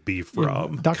supposed to be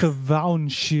from? Yeah, Dr. Von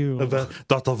Schuhl.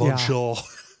 Dr. Von Schuhl.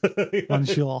 Von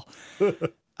Schuhl.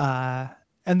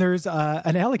 And there's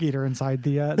an alligator inside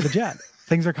the jet.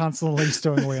 Things are constantly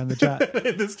stowing away on the jet.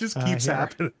 This just keeps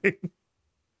happening.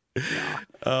 Yeah.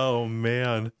 Oh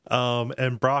man.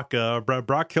 And Brock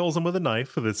kills him with a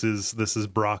knife. This is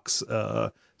Brock's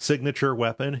signature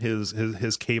weapon,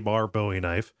 his K-bar Bowie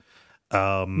knife.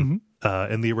 In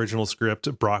the original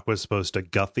script, Brock was supposed to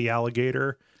gut the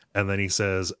alligator, and then he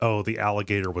says, "Oh, the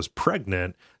alligator was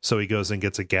pregnant," so he goes and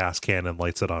gets a gas can and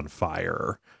lights it on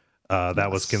fire.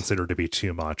 That was considered to be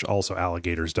too much. Also,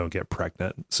 alligators don't get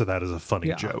pregnant, so that is a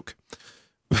funny joke.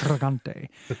 Pregante.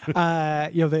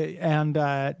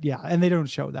 And they don't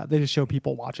show that. They just show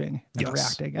people watching and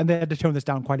reacting, and they had to tone this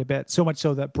down quite a bit, so much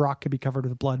so that Brock could be covered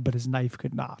with blood, but his knife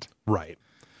could not. Right.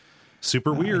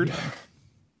 Super weird.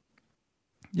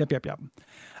 Yeah. Yep.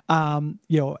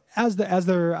 As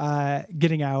they're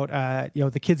getting out,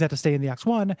 the kids have to stay in the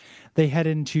X1. They head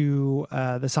into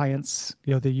the science,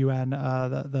 the UN,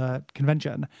 the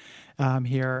convention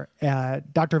here.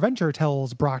 Dr. Venture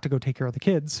tells Brock to go take care of the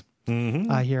kids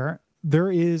here.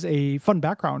 There is a fun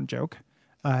background joke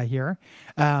here.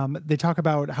 They talk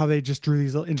about how they just drew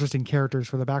these interesting characters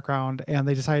for the background, and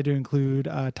they decided to include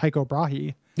Tycho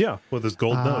Brahe. Yeah, with his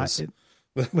gold nose.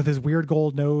 With his weird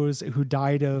gold nose, who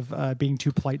died of being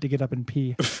too polite to get up and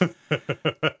pee.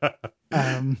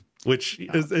 Which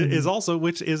is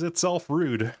itself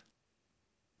rude.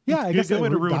 Yeah, I guess you go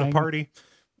in to ruin a party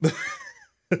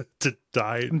to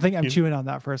die. I'm chewing on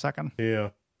that for a second. Yeah.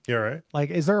 You all right? Like,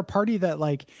 is there a party that,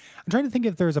 like, I'm trying to think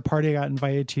if there's a party I got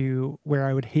invited to where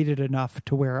I would hate it enough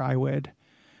to where I would,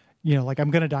 like,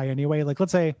 I'm going to die anyway. Like,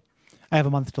 let's say I have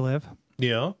a month to live.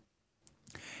 Yeah.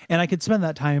 And I could spend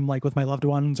that time, like, with my loved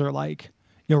ones, or, like,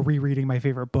 rereading my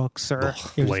favorite books, or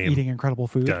just eating incredible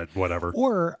food. God, whatever.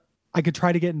 Or I could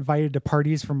try to get invited to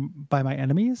parties by my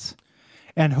enemies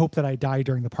and hope that I die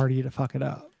during the party to fuck it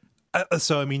up.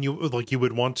 So, I mean, you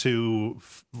would want to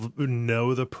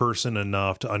know the person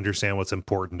enough to understand what's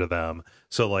important to them.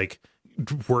 So, like,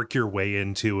 work your way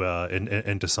into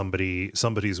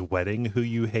somebody's wedding who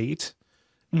you hate.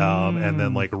 And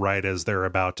then, like, right as they're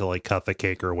about to, like, cut the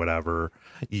cake or whatever,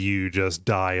 you just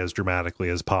die as dramatically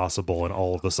as possible, and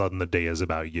all of a sudden the day is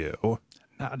about you.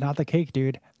 Not the cake,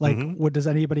 dude. Like, does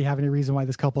anybody have any reason why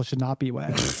this couple should not be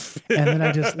wed? And then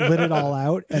I just lit it all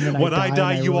out, and then when I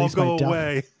die, you all go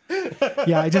away.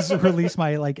 Yeah, I just release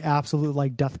my, like, absolute,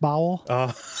 like, death bowel.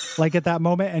 like at that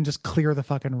moment and just clear the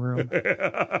fucking room.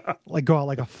 Like go out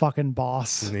like a fucking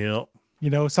boss. Yep. You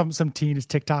know, some teen is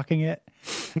TikToking it.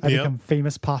 I become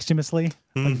famous posthumously,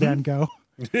 like Van Gogh.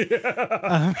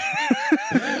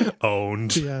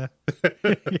 Owned. Yeah.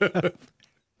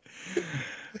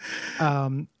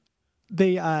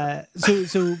 They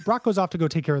so Brock goes off to go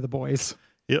take care of the boys.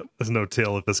 Yep. There's no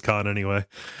tail at this con anyway.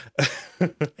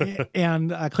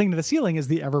 And clinging to the ceiling is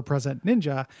the ever-present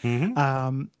ninja.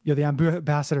 The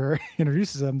ambassador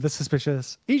introduces him. The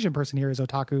suspicious Asian person here is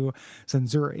Otaku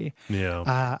Senzuri.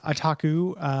 Yeah.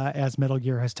 Otaku, as Metal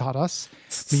Gear has taught us,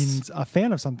 means a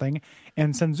fan of something.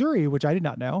 And Senzuri, which I did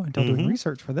not know until doing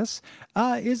research for this,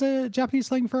 is a Japanese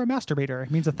slang for a masturbator.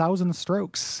 It means 1,000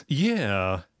 strokes.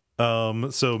 Yeah.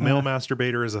 So male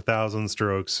masturbator is 1,000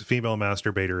 strokes. Female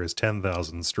masturbator is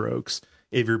 10,000 strokes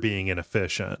if you're being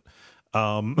inefficient.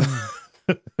 But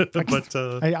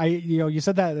you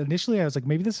said that initially. I was like,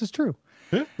 maybe this is true.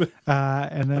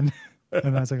 And then I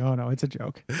was like, oh no, it's a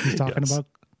joke. He's talking about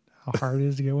how hard it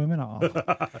is to get women off.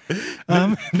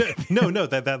 No,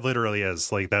 that literally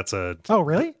is like, that's a, oh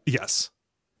really? yes.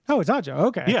 Oh, it's not Joe.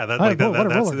 Okay. Yeah, that's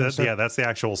the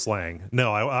actual slang.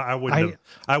 No, I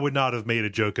would not have made a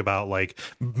joke about like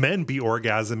men be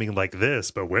orgasming like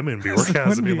this, but women be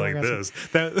orgasming like this.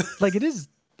 That like it is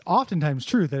oftentimes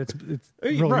true that it's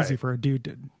real right. easy for a dude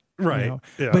to right. You know?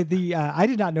 Yeah. But I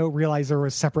did not realize there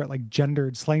was separate like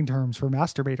gendered slang terms for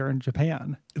masturbator in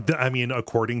Japan. I mean,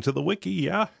 according to the wiki,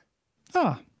 yeah.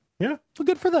 Ah. Yeah. Well,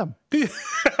 good for them. Good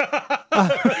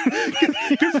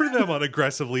for them on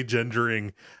aggressively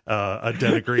gendering a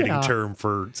denigrating term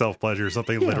for self-pleasure,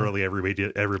 something literally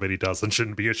everybody does and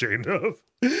shouldn't be ashamed of.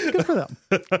 Good for them.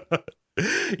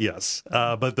 Yes.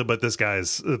 But this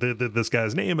guy's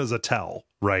name is Atel,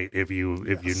 right? If you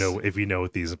know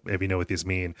what these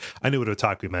mean. I knew what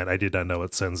otaku meant. I did not know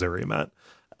what senzuri meant.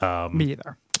 Me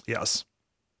either. Yes.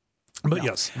 But no.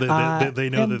 yes, they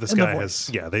know that this guy has,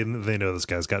 they know this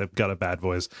guy's got a bad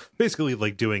voice. Basically,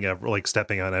 like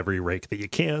stepping on every rake that you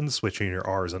can, switching your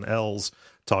R's and L's,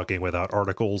 talking without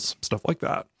articles, stuff like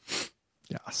that.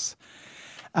 Yes.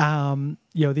 The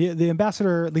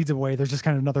ambassador leads away. There's just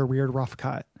kind of another weird rough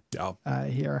cut. Yeah.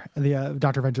 Here, the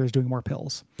Dr. Venture is doing more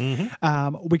pills.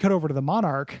 We cut over to the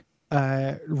Monarch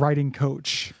riding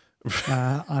coach.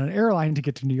 On an airline to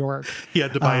get to New York. He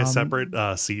had to buy a separate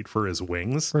seat for his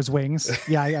wings.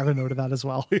 Yeah, I have a note of that as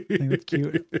well. I think that's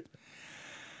cute.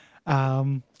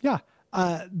 The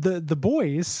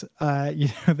boys,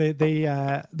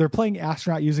 they're playing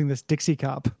astronaut using this Dixie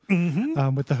cup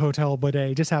with the hotel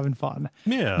bidet, just having fun.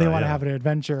 Yeah, they want to have an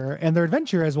adventure, and their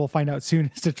adventure, as we'll find out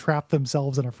soon, is to trap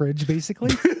themselves in a fridge,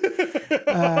 basically.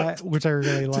 Which I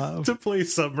really love. To play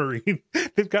submarine.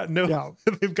 They've got no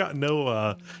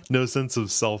sense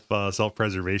of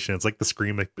self-preservation. It's like the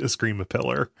scream a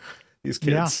pillar. These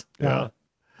kids. Yeah.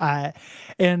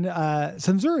 And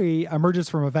Senzuri emerges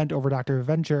from a vent over Dr.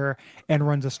 Venture and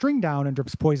runs a string down and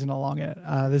drips poison along it.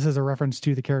 This is a reference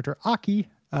to the character Aki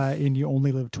in You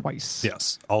Only Live Twice.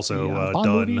 Yes. Also Bond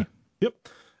done. movie. Yep.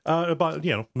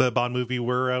 The Bond movie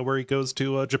where he goes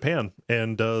to Japan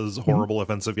and does horrible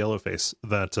offensive yellowface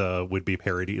that would be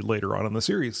parodied later on in the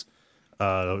series.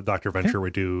 Dr. Venture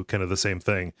would do kind of the same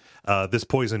thing. This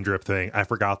poison drip thing, I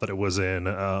forgot that it was in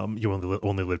You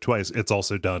Only Live Twice. It's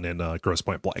also done in Grosse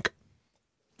Pointe Blank.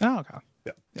 Oh, okay.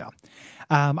 Yeah.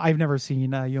 I've never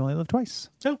seen You Only Live Twice.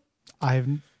 No. I've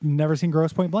never seen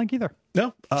Grosse Pointe Blank either.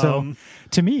 No. So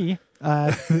to me,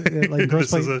 like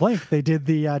Grosse Pointe Blank, they did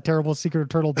the terrible Secret of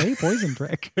Turtle Bay poison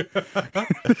trick.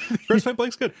 Grosse Pointe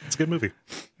Blank's good. It's a good movie.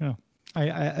 Yeah.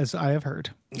 As I have heard.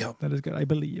 Yeah. That is good, I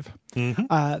believe.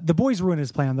 The boys ruin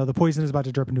his plan, though. The poison is about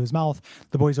to drip into his mouth.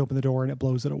 The boys open the door and it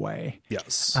blows it away.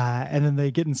 Yes. And then they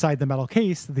get inside the metal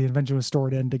case that the invention was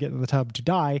stored in to get in the tub to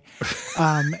die.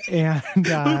 And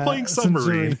playing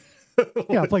submarine.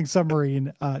 Playing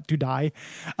submarine to die.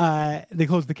 They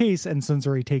close the case and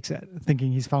Senzuri takes it,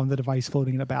 thinking he's found the device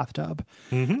floating in a bathtub.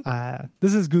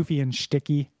 This is goofy and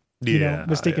shticky.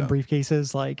 Mistaken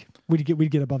briefcases. Like we'd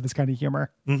get above this kind of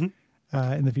humor in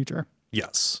the future.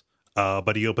 Yes.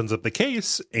 But he opens up the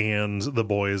case and the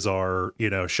boys are,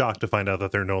 shocked to find out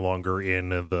that they're no longer in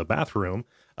the bathroom.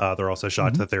 They're also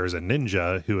shocked that there is a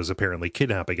ninja who is apparently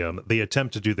kidnapping them. They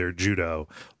attempt to do their judo,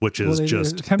 which is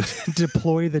attempt to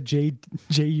deploy the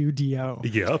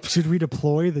JUDO. Yep. Should we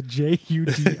deploy the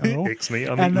JUDO? Ixnay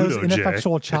on the and those Udo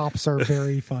ineffectual chops are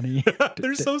very funny.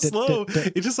 They're so slow.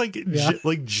 It's just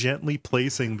like gently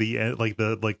placing the end, like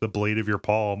the blade of your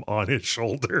palm on his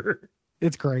shoulder.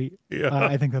 It's great. Yeah.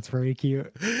 I think that's very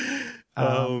cute.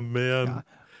 Oh man. Yeah.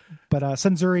 But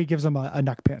Senzuri gives him a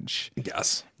neck pinch.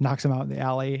 Yes. Knocks him out in the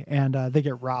alley, and they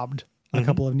get robbed a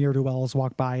couple of ne'er-do-wells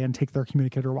walk by and take their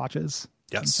communicator watches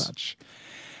and Yes. such.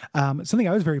 Something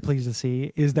I was very pleased to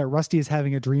see is that Rusty is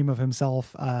having a dream of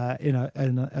himself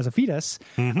as a fetus,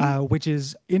 which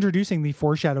is introducing the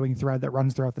foreshadowing thread that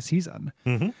runs throughout the season.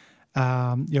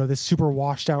 This super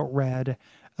washed out Red,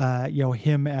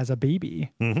 him as a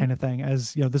baby kind of thing,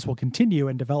 as this will continue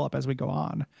and develop as we go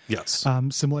on. Yes.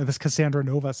 Similar this Cassandra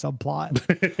Nova subplot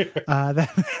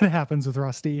that happens with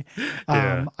Rusty.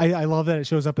 I love that it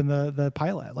shows up in the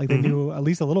pilot. Like they knew at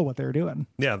least a little what they were doing.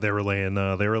 Yeah, they were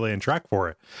laying track for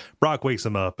it. Brock wakes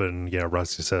him up and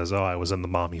Rusty says, "Oh, I was in the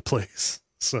mommy place."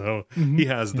 So he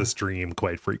has this dream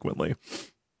quite frequently.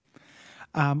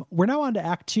 We're now on to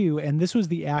Act 2, and this was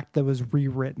the act that was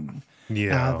rewritten.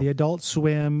 Yeah. The Adult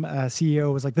Swim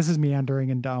CEO was like, "This is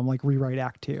meandering and dumb, like rewrite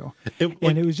Act 2."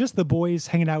 And it was just the boys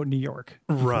hanging out in New York.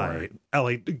 Right.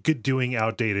 Like doing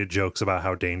outdated jokes about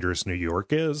how dangerous New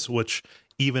York is, which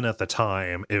even at the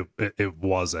time it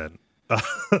wasn't.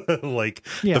 Like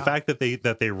the fact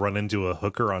that they run into a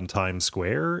hooker on Times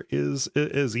Square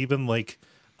is even like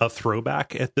a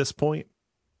throwback at this point.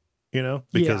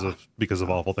 Because of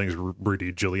awful things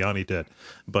Rudy Giuliani did,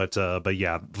 but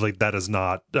yeah, like that is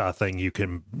not a thing you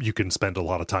can spend a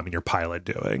lot of time in your pilot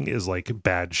doing, is like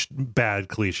bad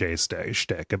cliche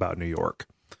shtick about New York.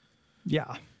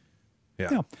 Yeah.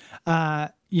 Yeah.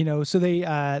 So they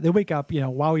wake up,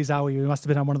 wowie zowie, we must have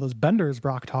been on one of those benders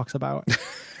Brock talks about.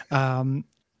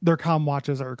 Their comm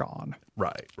watches are gone.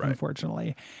 Right.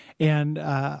 Unfortunately. And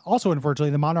also,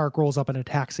 unfortunately, the Monarch rolls up in a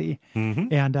taxi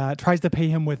and tries to pay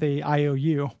him with a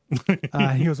IOU.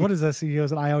 He goes, "What is this?" He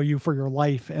goes, "An IOU for your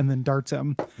life," and then darts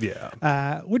him.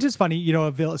 Yeah. Which is funny.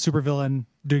 A super villain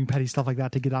doing petty stuff like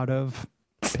that to get out of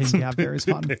paying cab fare is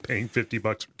fun. Paying $50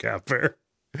 for cab fare.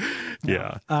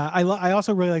 Yeah. I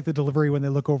also really like the delivery when they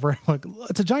look over and like,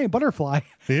 "It's a giant butterfly."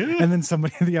 Yeah. And then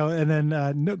somebody,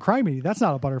 no, cry me. That's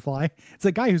not a butterfly. It's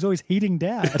a guy who's always hating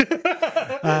dad.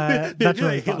 That's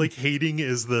really fun. Like hating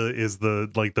is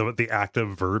the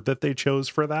active verb that they chose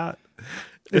for that.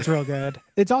 It's real good.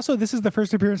 It's also, this is the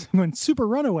first appearance when Super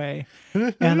Runaway.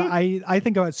 And I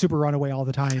think about Super Runaway all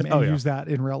the time and use that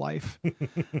in real life.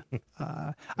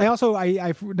 I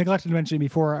neglected to mention it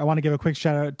before. I want to give a quick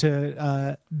shout out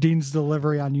to Dean's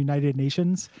delivery on United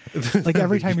Nations. Like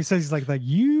every time he says, he's like the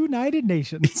United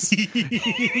Nations.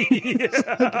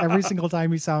 Like every single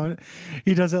time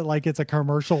he does it like it's a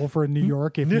commercial for New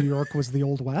York if New York was the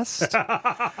Old West.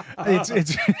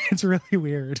 It's really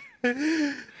weird.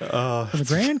 From the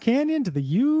Grand Canyon to the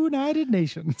United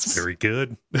Nations. Very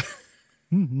good.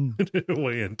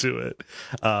 Way into it.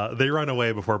 They run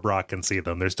away before Brock can see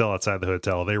them. They're still outside the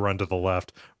hotel. They run to the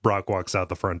left. Brock walks out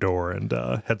the front door and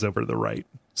heads over to the right.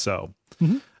 So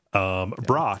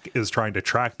Brock is trying to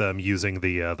track them using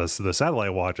the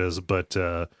satellite watches, but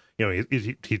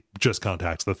he just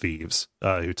contacts the thieves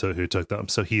who took them.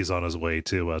 So he's on his way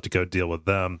to go deal with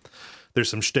them. There's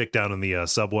some shtick down in the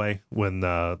subway when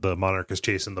the Monarch is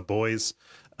chasing the boys.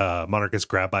 Monarch is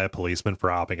grabbed by a policeman for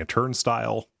hopping a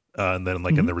turnstile. And then,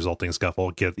 in the resulting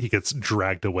scuffle, he gets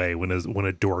dragged away when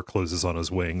a door closes on his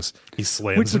wings. He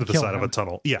slams into the side of a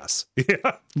tunnel. Yes.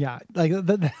 Yeah. Like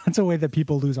that's a way that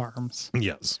people lose arms.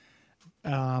 Yes.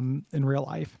 In real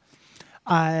life.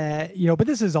 But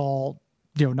this is all,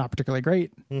 not particularly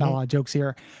great. Not a lot of jokes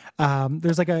here.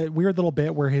 There's like a weird little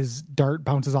bit where his dart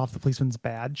bounces off the policeman's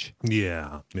badge.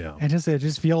 Yeah. Yeah. And it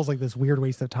just feels like this weird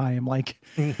waste of time. Like,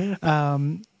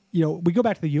 we go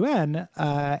back to the UN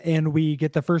and we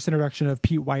get the first introduction of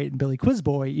Pete White and Billy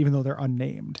Quizboy, even though they're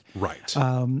unnamed. Right.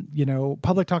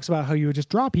 Public talks about how you would just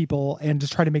draw people and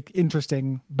just try to make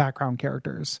interesting background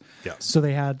characters. Yes. So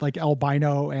they had like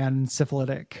albino and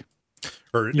syphilitic.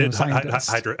 Or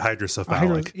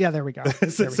hydrocephalic. Yeah, there we go.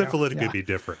 Syphilitic would be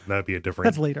different. That'd be a different.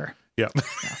 That's later. Yeah.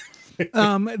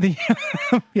 Maybe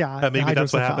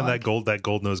that's what happened. That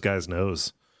gold nosed guy's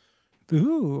nose.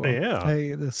 Ooh,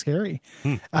 yeah, that's scary.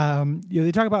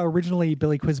 They talk about originally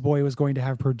Billy Quizboy was going to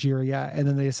have progeria, and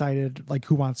then they decided like,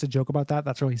 who wants to joke about that?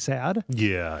 That's really sad.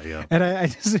 Yeah. And I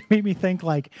just it made me think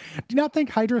like, do you not think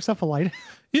hydrocephalitis?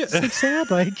 Yeah, it's sad.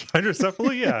 Like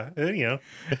hydrocephaly. Yeah,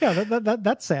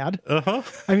 that's sad. I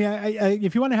mean,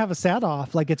 if you want to have a sad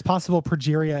off, like it's possible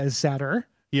progeria is sadder.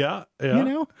 Yeah.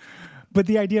 But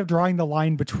the idea of drawing the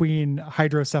line between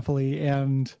hydrocephaly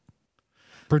and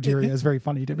progeria is very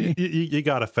funny to me. You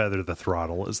got to feather the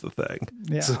throttle is the thing.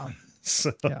 Yeah.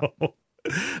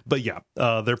 But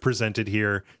they're presented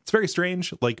here. It's very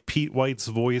strange. Like Pete White's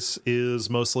voice is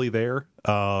mostly there.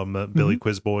 Billy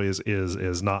Quizboy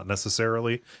is not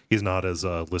necessarily. He's not as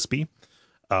lispy.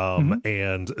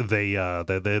 And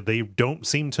they don't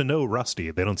seem to know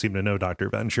Rusty. They don't seem to know Dr.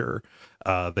 Venture.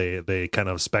 They kind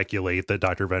of speculate that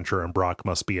Dr. Venture and Brock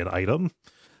must be an item.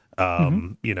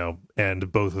 You know,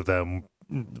 and both of them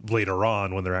later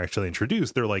on, when they're actually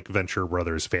introduced, they're like Venture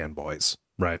Brothers fanboys,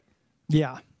 right?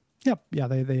 Yeah. Yep. Yeah.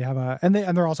 They have and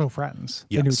they're also friends.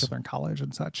 They knew each other in college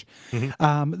and such. This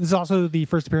is also the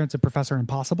first appearance of Professor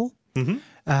Impossible. He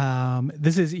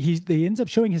ends up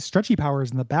showing his stretchy powers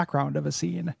in the background of a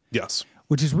scene. Yes.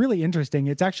 Which is really interesting.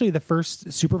 It's actually the first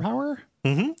superpower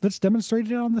that's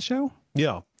demonstrated on the show.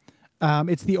 Yeah.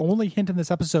 It's the only hint in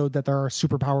this episode that there are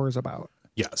superpowers about.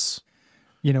 Yes.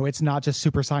 You know, it's not just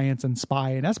super science and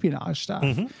spy and espionage stuff.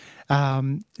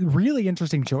 Really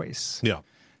interesting choice. Yeah.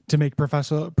 To make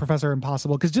Professor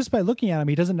Impossible, because just by looking at him,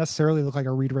 he doesn't necessarily look like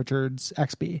a Reed Richards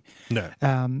XB. No.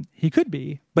 He could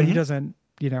be, but he doesn't.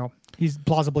 You know, he's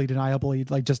plausibly,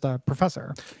 deniably like just a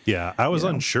professor. Yeah, I was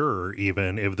unsure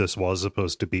even if this was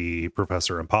supposed to be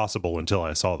Professor Impossible until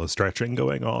I saw the stretching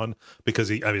going on, because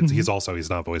he's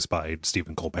not voiced by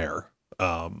Stephen Colbert,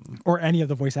 or any of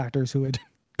the voice actors who would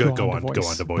go on to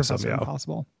voice Professor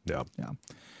Impossible. Yeah.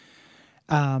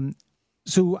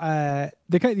 So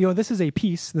this is a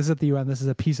peace. This is at the UN. This is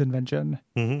a peace invention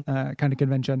kind of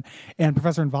convention. And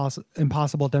Professor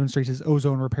Impossible demonstrates his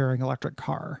ozone repairing electric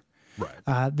car.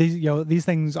 Right. These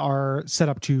things are set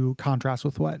up to contrast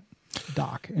with what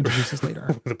Doc introduces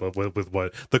later. with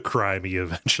what the crime he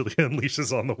eventually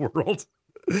unleashes on the world.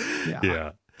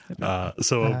 Yeah.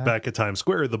 Back at Times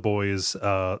Square, the boys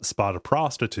spot a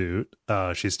prostitute.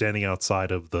 She's standing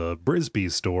outside of the Brisbee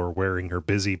store wearing her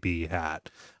Busy Bee hat,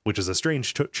 which is a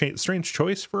strange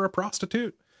choice for a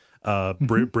prostitute.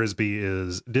 Brisbee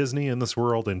is Disney in this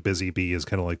world, and Busy Bee is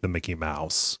kind of like the Mickey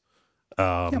Mouse.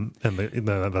 And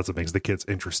that's what makes the kids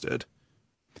interested.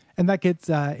 And that gets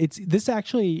this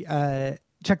actually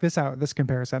check this out, this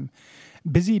comparison.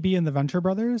 Busy Bee and the Venture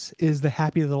Brothers is the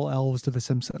happy little elves to the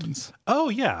Simpsons. Oh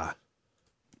yeah.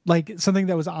 Like something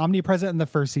that was omnipresent in the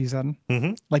first season,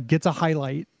 like gets a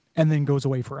highlight and then goes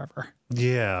away forever.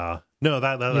 Yeah. No,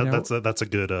 that's a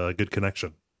good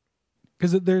connection.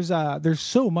 Because there's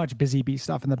so much Busy Bee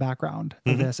stuff in the background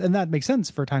of this, and that makes sense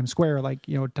for Times Square, like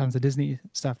tons of Disney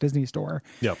stuff, Disney store.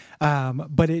 Yep.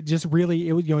 But it just really,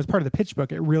 as part of the pitch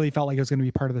book, it really felt like it was going to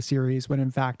be part of the series when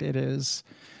in fact it is,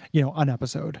 an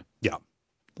episode. Yeah.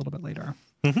 A little bit later.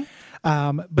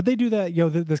 But they do that,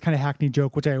 this kind of hackney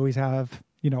joke, which I always have.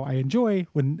 I enjoy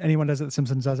when anyone does it. The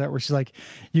Simpsons does it, where she's like,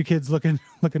 "You kids looking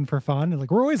for fun?" And like,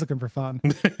 we're always looking for fun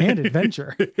and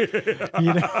adventure,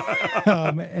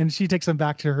 and she takes them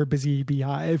back to her Busy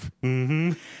Beehive.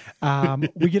 We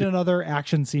get another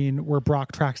action scene where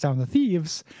Brock tracks down the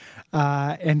thieves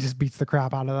and just beats the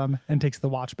crap out of them and takes the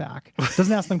watch back.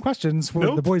 Doesn't ask them questions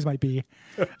where the boys might be.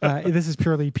 This is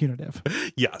purely punitive.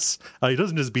 Yes, he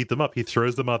doesn't just beat them up; he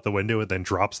throws them out the window and then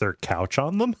drops their couch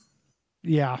on them.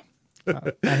 Yeah.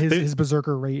 His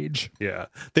berserker rage. Yeah,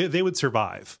 they would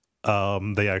survive.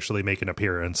 They actually make an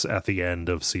appearance at the end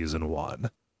of season 1,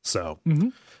 so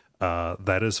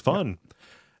that is fun.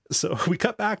 So we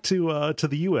cut back to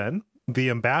the UN. The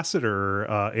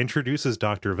ambassador introduces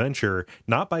Dr. Venture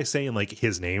not by saying like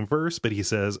his name first, but he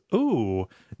says, "Oh,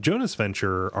 Jonas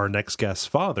Venture, our next guest's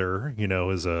father,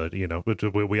 is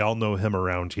we all know him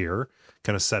around here,"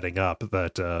 kind of setting up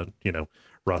that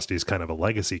Rusty's kind of a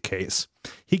legacy case.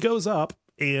 He goes up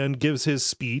and gives his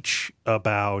speech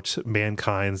about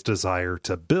mankind's desire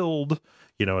to build,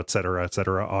 et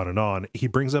cetera, on and on. He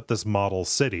brings up this model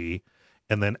city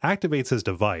and then activates his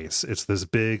device. It's this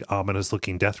big,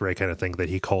 ominous-looking death ray kind of thing that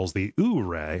he calls the Ooh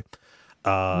Ray.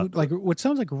 Like what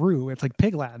sounds like Rue. It's like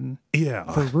Pig Latin.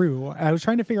 Yeah. For Rue. I was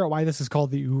trying to figure out why this is called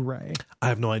the Ooh Ray. I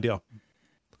have no idea.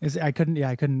 I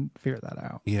couldn't figure that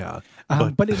out. Yeah.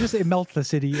 But it melts the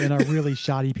city in a really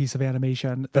shoddy piece of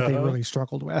animation that they really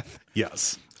struggled with.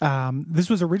 Yes. This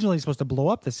was originally supposed to blow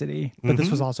up the city, but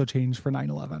this was also changed for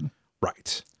 9/11.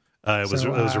 Right. It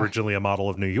was originally a model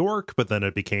of New York, but then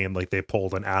it became like they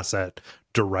pulled an asset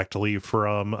directly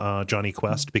from Johnny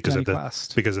Quest because at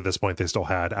this point they still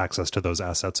had access to those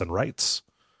assets and rights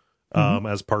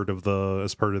as part of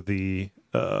the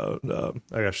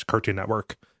I guess Cartoon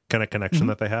Network kind of connection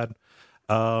that they had.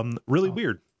 Really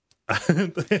weird.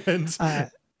 And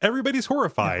everybody's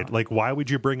horrified. Like, why would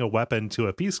you bring a weapon to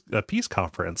a peace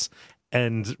conference?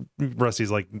 And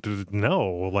Rusty's like,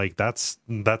 no, like that's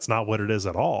not what it is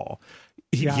at all.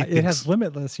 Yeah, it has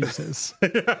limitless uses.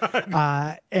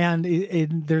 And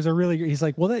there's a really, he's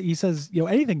like, well, he says,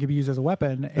 anything can be used as a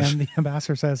weapon. And the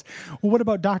ambassador says, well, what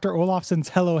about Dr. Olafson's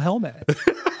Hello Helmet?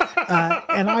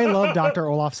 And I love Dr.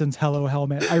 Olafson's Hello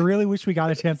Helmet. I really wish we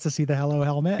got a chance to see the Hello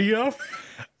Helmet. Yeah.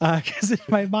 Because in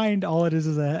my mind, all it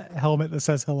is a helmet that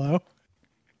says hello.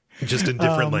 Just in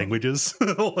different languages.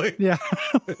 Yeah.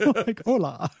 Like,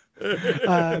 hola.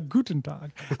 Guten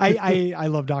Tag. I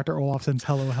love Dr. Olafson's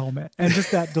Hello Helmet. And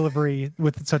just that delivery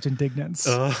with such indignance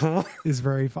is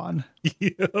very fun.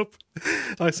 Yep.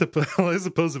 I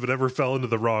suppose if it ever fell into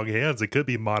the wrong hands, it could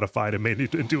be modified and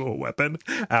made into a weapon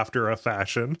after a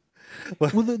fashion.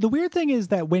 Well, the weird thing is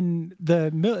that when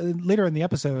later in the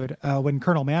episode, when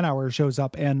Colonel Manhour shows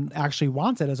up and actually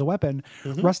wants it as a weapon,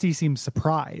 Rusty seems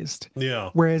surprised.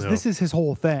 Yeah. Whereas this is his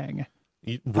whole thing.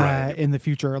 Right. In the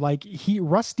future, like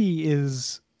Rusty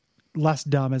is less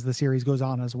dumb as the series goes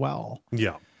on as well.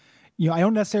 Yeah. I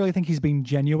don't necessarily think he's being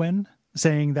genuine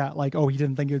saying that like, oh, he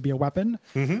didn't think it would be a weapon,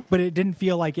 but it didn't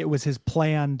feel like it was his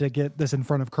plan to get this in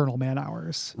front of Colonel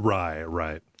Manhour's.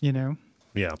 Right.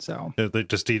 Yeah. So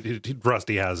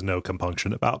Rusty has no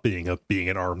compunction about being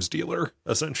an arms dealer,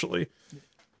 essentially.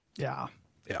 Yeah.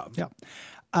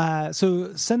 So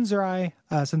Senzuri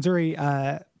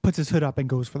puts his hood up and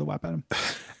goes for the weapon.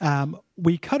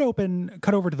 We cut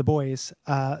over to the boys,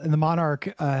 and the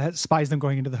Monarch spies them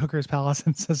going into the Hooker's Palace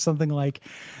and says something like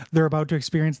they're about to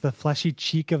experience the fleshy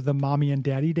cheek of the mommy and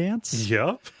daddy dance.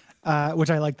 Yep. Which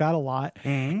I like that a lot.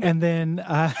 And then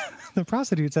the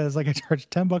prostitute says, like, I charge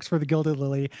 $10 for the Gilded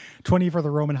Lily, 20 for the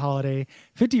Roman Holiday,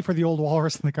 50 for the Old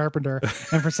Walrus and the Carpenter,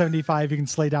 and for 75 you can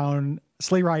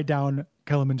sleigh ride down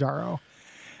Kilimanjaro.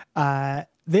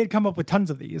 They had come up with tons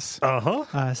of these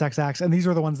sex acts, and these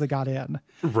were the ones that got in.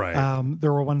 Right.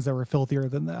 There were ones that were filthier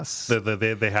than this.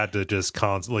 They had to just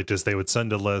constantly they would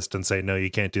send a list and say, no, you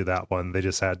can't do that one. They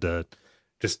just had to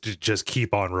just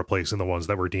keep on replacing the ones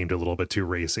that were deemed a little bit too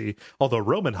racy. Although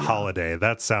Roman Holiday,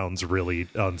 that sounds really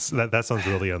that sounds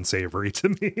really unsavory to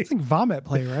me. It's like vomit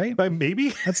play, right?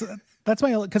 Maybe that's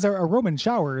my, because a Roman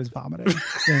shower is vomiting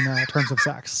in terms of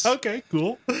sex. Okay,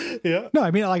 cool. Yeah. No,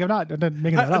 I mean, like, I'm not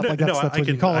making that up. Like that's what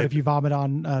you call it if you vomit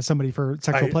on somebody for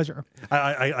sexual pleasure.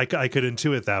 I could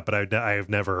intuit that, but I have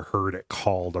never heard it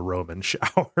called a Roman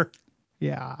shower.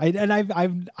 Yeah,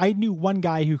 I knew one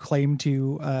guy who claimed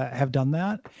to have done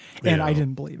that, and I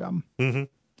didn't believe him.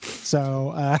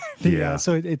 So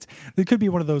so it could be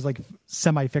one of those like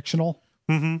semi-fictional.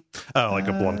 Oh, like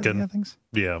a Blumkin. Things.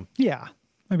 Yeah.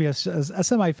 Maybe a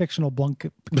semi-fictional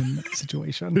Blumkin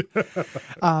situation.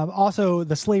 Also,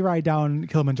 the sleigh ride down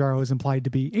Kilimanjaro is implied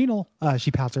to be anal. She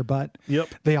pats her butt. Yep.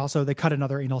 They cut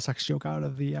another anal sex joke out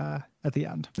of the at the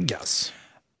end. Yes.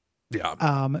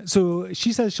 Yeah. So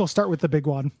she says she'll start with the big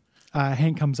one.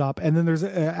 Hank comes up, and then there's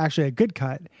actually a good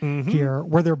cut here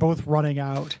where they're both running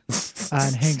out,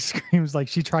 and Hank screams like,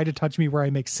 "She tried to touch me where I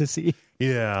make sissy."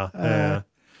 Yeah.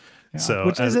 So,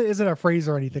 which isn't a phrase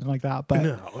or anything like that, but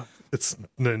no, it's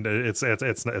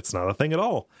not a thing at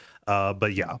all.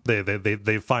 But yeah,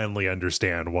 they finally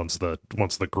understand once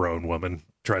the grown woman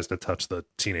tries to touch the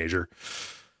teenager.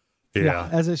 Yeah.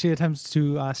 As she attempts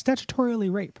to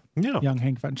statutorily rape young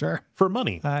Hank Venture for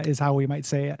money, is how we might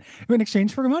say it, in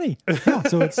exchange for money. Yeah,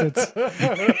 so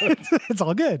it's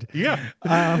all good. Yeah.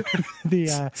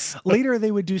 Later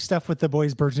they would do stuff with the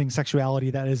boys' burgeoning sexuality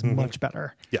that is much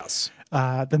better. Yes.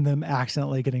 Than them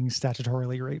accidentally getting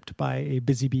statutorily raped by a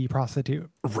busy bee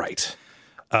prostitute. Right.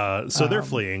 So they're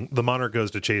fleeing. The Monarch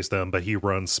goes to chase them, but he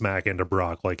runs smack into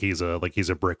Brock like he's a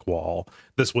brick wall.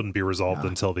 This wouldn't be resolved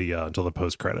until the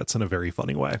post credits in a very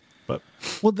funny way. But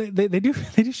they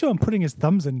do show him putting his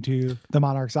thumbs into the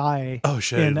Monarch's eye. Oh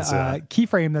shit! In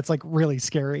keyframe that's like really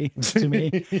scary to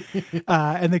me.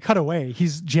 And they cut away.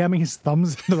 He's jamming his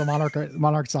thumbs into the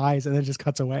Monarch's eyes, and then just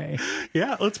cuts away.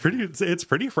 Yeah, it's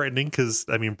pretty frightening because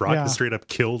I mean Brock has straight up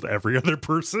killed every other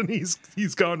person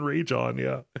he's gone rage on.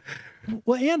 Yeah.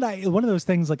 Well, and one of those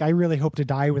things, like, I really hope to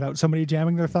die without somebody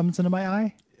jamming their thumbs into my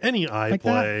eye. Any eye like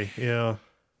play, that.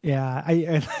 Yeah,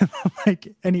 I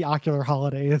like any ocular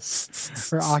holidays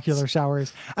or ocular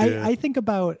showers. I think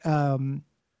about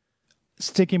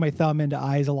sticking my thumb into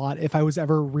eyes a lot if I was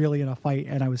ever really in a fight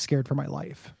and I was scared for my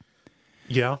life.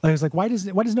 Yeah, I was like, why does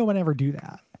no one ever do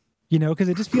that? Because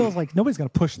it just feels like nobody's going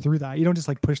to push through that. You don't just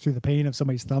like push through the pain of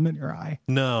somebody's thumb in your eye.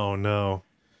 No.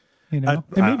 And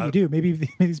maybe you do. Maybe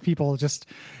these people just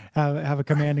have a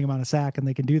commanding amount of sack and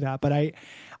they can do that. But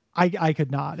I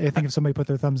could not. I think if somebody put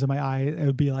their thumbs in my eye, it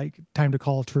would be like time to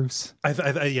call truce. I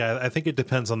think it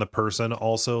depends on the person.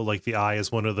 Also, like the eye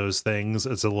is one of those things.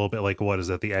 It's a little bit like, what is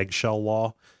it? The eggshell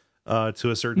law.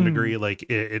 to a certain degree. Like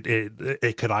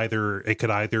it could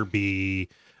either be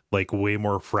like way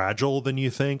more fragile than you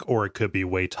think, or it could be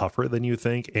way tougher than you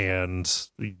think, and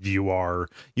you are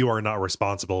not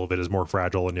responsible if it is more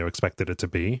fragile than you expected it to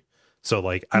be. So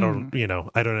like I don't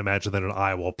imagine that an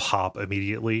eye will pop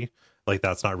immediately. Like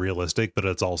that's not realistic, but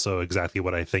it's also exactly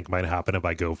what I think might happen if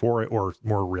I go for it, or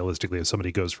more realistically if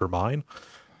somebody goes for mine.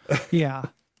 Yeah.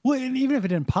 Well, and even if it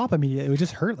didn't pop immediately, it would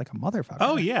just hurt like a motherfucker.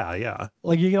 Oh yeah.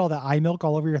 Like you get all the eye milk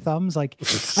all over your thumbs. Like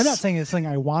I'm not saying it's something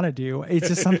I want to do. It's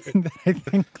just something that I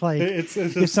think like it's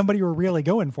if somebody were really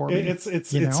going for me, it's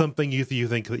something you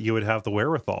think that you would have the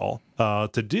wherewithal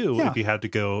to do if you had to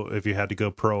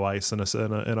go pro ice in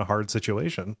a hard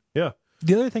situation. Yeah.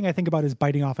 The other thing I think about is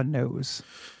biting off a nose.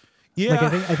 Yeah.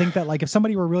 Like I think that like if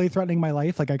somebody were really threatening my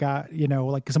life, like I got,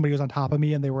 like somebody was on top of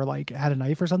me and they were like had a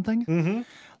knife or something.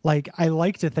 Like I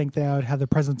like to think that I would have the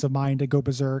presence of mind to go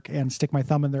berserk and stick my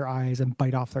thumb in their eyes and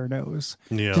bite off their nose.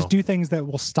 Yeah. Just do things that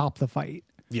will stop the fight.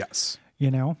 Yes.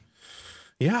 Yeah.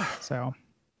 So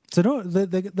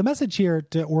the message here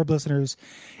to Orb listeners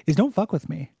is don't fuck with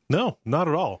me. No, not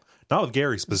at all. Not with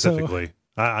Gary specifically.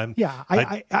 I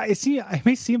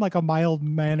may seem like a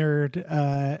mild-mannered,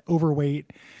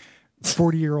 overweight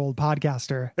 40-year-old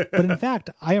podcaster, but in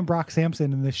fact, I am Brock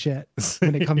Sampson in this shit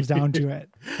when it comes down to it,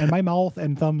 and my mouth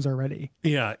and thumbs are ready.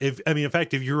 Yeah, in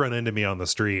fact, if you run into me on the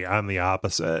street, I'm the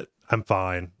opposite. I'm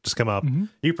fine. Just come up.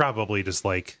 You probably just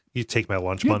you take my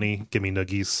lunch money, give me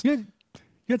noogies. You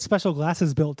had special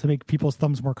glasses built to make people's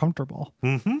thumbs more comfortable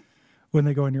when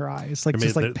they go in your eyes, like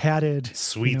padded,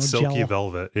 sweet silky gel.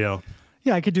 velvet. Yeah.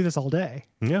 Yeah, I could do this all day.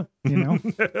 Yeah.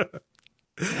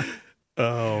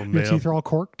 Oh man, your teeth are all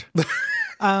corked. It's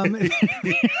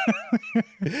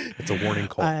a warning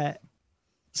call.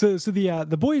 So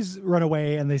the boys run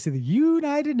away and they see the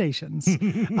United Nations.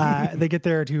 They get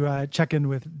there to check in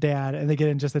with Dad, and they get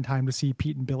in just in time to see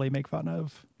Pete and Billy make fun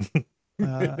of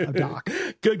Doc.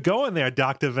 Good going there,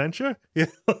 Dr. Venture.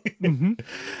 And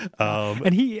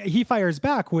he fires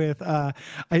back with a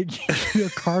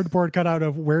cardboard cutout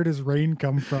of "Where does rain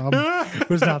come from?" It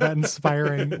was not that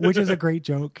inspiring, which is a great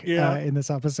joke in this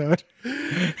episode.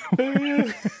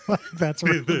 That's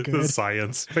really good. The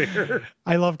science fair.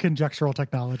 I love conjectural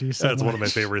technology. So that's much. one of my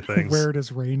favorite things. Where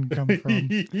does rain come from?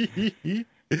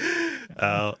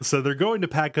 So they're going to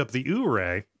pack up the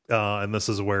Ure. And this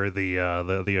is where the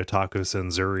Otaku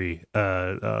Senzuri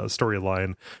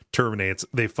storyline terminates.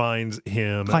 They find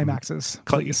him climaxes.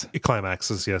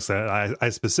 Climaxes, yes. I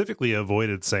specifically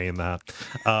avoided saying that.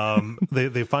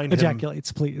 They find ejaculates,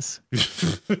 him, please. This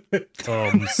is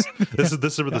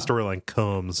where the storyline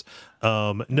comes.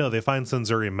 No, they find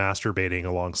Senzuri masturbating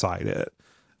alongside it.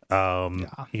 The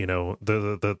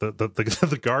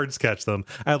guards catch them.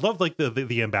 I love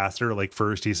the ambassador.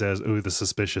 First he says, "Ooh, the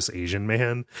suspicious Asian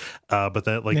man," but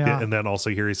then and then also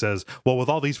here he says, "Well, with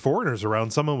all these foreigners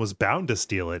around, someone was bound to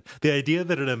steal it." The idea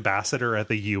that an ambassador at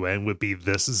the UN would be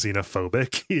this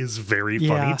xenophobic is very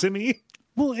funny to me.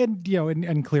 Well,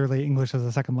 and clearly English as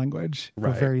a second language,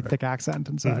 with a very thick accent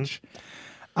and such.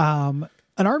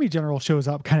 An army general shows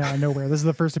up kind of out of nowhere. This is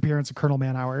the first appearance of Colonel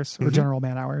Man-Hours or General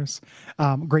Man-Hours.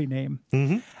 Great name.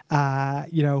 Who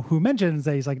mentions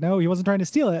that he's like, no, he wasn't trying to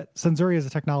steal it. Senzuri is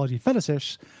a technology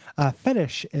fetishist.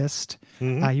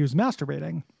 He was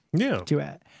masturbating to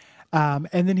it.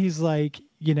 And then he's like,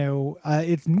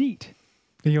 it's neat.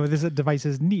 This device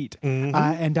is neat.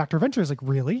 And Dr. Venture is like,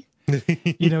 really?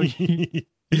 You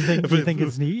think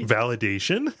it's neat?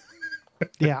 Validation?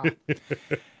 Yeah.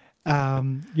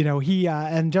 He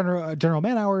and General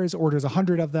Man-Hours orders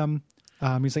 100 of them.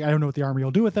 He's like, I don't know what the army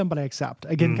will do with them, but I accept.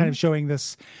 Again, kind of showing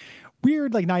this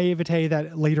weird naivete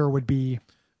that later would be,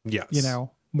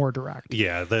 more direct.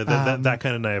 Yeah, that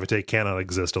kind of naivete cannot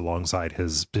exist alongside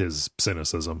his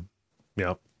cynicism.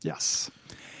 Yeah. Yes.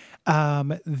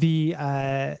 So we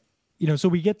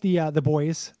get the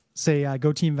boys say,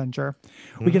 "Go Team Venture."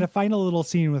 We get a final little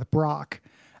scene with Brock,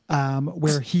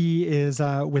 where he is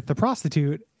with the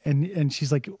prostitute. And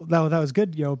she's like, that was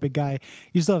good, big guy.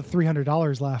 You still have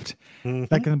 $300 left.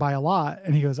 That can buy a lot.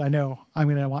 And he goes, I know. I'm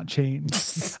going to want change.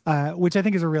 Which I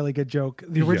think is a really good joke.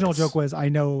 The original joke was, I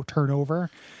know, turnover.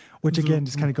 Which, again,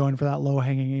 just kind of going for that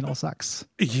low-hanging anal sex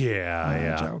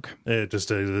joke.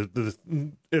 It's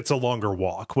a longer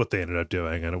walk, what they ended up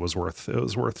doing, and it was worth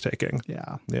taking.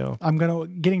 Yeah. Yeah.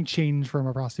 Getting change from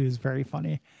a prostitute is very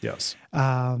funny. Yes.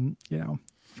 For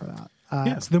that.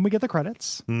 So then we get the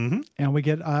credits, and we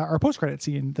get our post-credit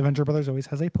scene. The Venture Brothers always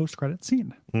has a post-credit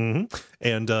scene.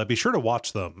 And be sure to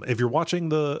watch them. If you're watching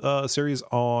the series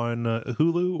on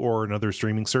Hulu or another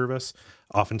streaming service,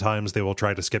 oftentimes they will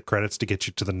try to skip credits to get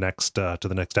you to the next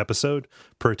episode.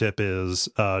 Pro tip is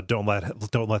don't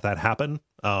let that happen.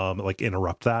 Like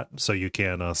interrupt that so you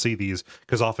can see these,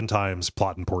 because oftentimes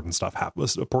plot important stuff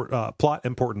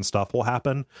will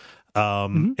happen.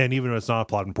 And even if it's not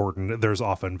plot important, there's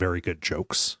often very good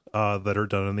jokes that are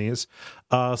done in these,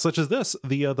 such as this.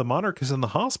 The monarch is in the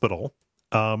hospital,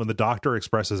 and the doctor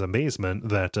expresses amazement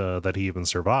that he even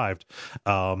survived.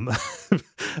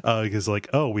 He's like,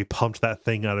 "Oh, we pumped that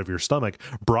thing out of your stomach."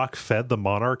 Brock fed the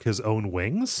monarch his own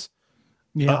wings.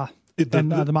 Yeah. The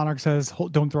monarch says,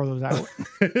 "Don't throw those out."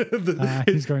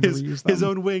 He's going to reuse them. His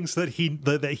own wings that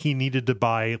he needed to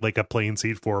buy like a plane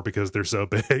seat for because they're so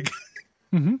big.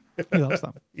 He loves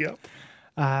them. Yep.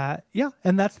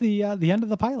 And that's the end of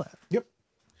the pilot. Yep.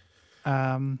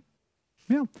 I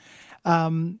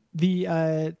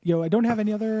don't have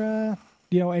any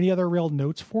other real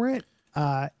notes for it.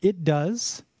 It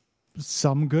does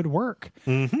some good work,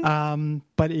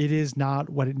 but it is not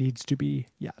what it needs to be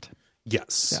yet.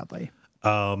 Yes. Sadly.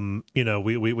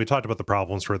 We talked about the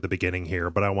problems for the beginning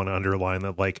here, but I want to underline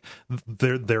that like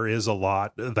there is a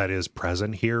lot that is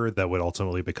present here that would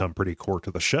ultimately become pretty core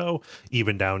to the show,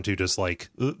 even down to just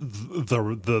like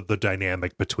the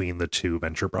dynamic between the two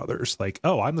Venture Brothers. Like,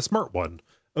 oh, I'm the smart one.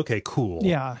 Okay, cool.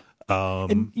 Yeah.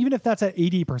 And even if that's at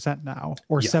 80% now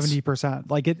or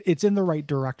 70%, like it's in the right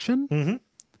direction,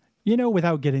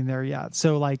 without getting there yet.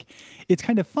 So like, it's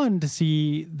kind of fun to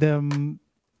see them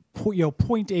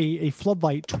point a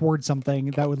floodlight towards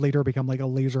something that would later become like a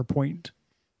laser point,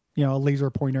 a laser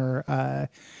pointer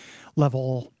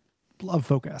level of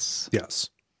focus. Yes.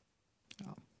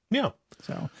 Yeah.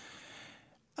 So,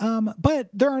 but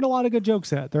there aren't a lot of good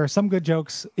jokes in it. There are some good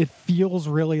jokes. It feels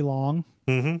really long,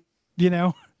 to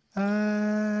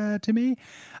me.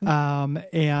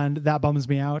 And that bums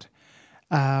me out.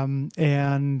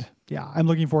 And yeah, I'm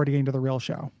looking forward to getting to the real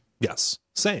show. Yes.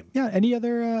 Same. Yeah. Any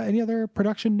other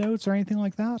production notes or anything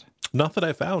like that? Not that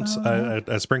I found.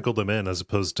 I sprinkled them in as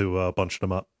opposed to bunching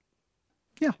them up.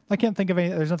 Yeah. I can't think of any.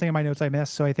 There's nothing in my notes I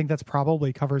missed. So I think that's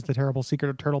probably covers the terrible secret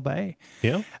of Turtle Bay.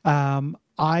 Yeah.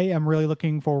 I am really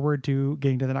looking forward to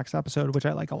getting to the next episode, which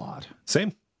I like a lot.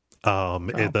 Same.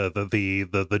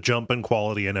 The jump in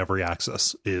quality in every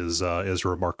axis is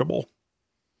remarkable.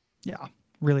 Yeah.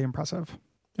 Really impressive.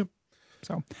 Yep.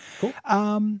 So cool.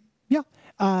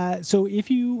 So if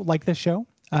you like this show,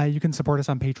 you can support us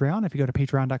on Patreon. If you go to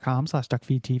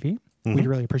patreon.com/duckfeedtv, we'd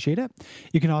really appreciate it.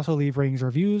 You can also leave ratings or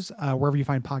reviews wherever you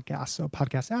find podcasts. So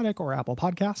Podcast Addict or Apple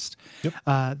Podcast. Yep.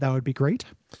 That would be great.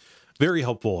 Very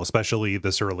helpful, especially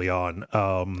this early on.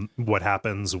 What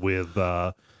happens with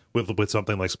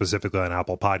something like specifically on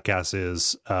Apple Podcasts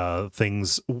is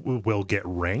things will get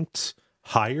ranked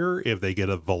higher if they get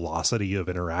a velocity of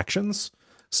interactions.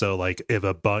 So like if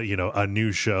a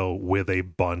new show with a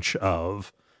bunch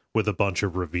of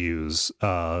reviews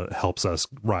helps us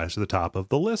rise to the top of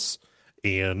the list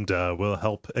and will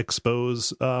help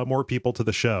expose more people to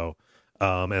the show.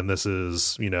 And this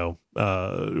is, we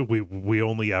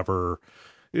only ever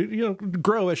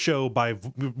grow a show by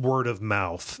word of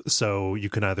mouth. So you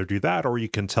can either do that or you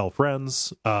can tell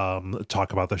friends,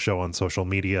 talk about the show on social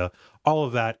media. All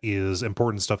of that is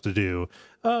important stuff to do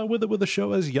with a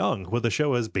show as young, with a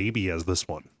show as baby as this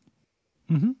one.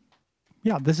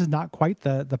 Yeah, this is not quite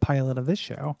the pilot of this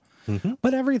show,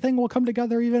 but everything will come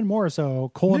together even more.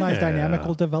 So Cole and I's dynamic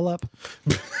will develop.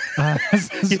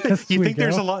 You think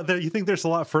there's a lot there? You think there's a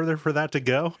lot further for that to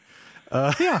go?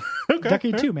 Yeah. Okay.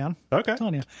 Decade 2, man. Okay. I'm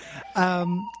telling you.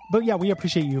 But yeah, we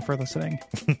appreciate you for listening.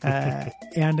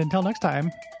 And until next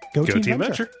time, go Team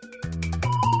Venture.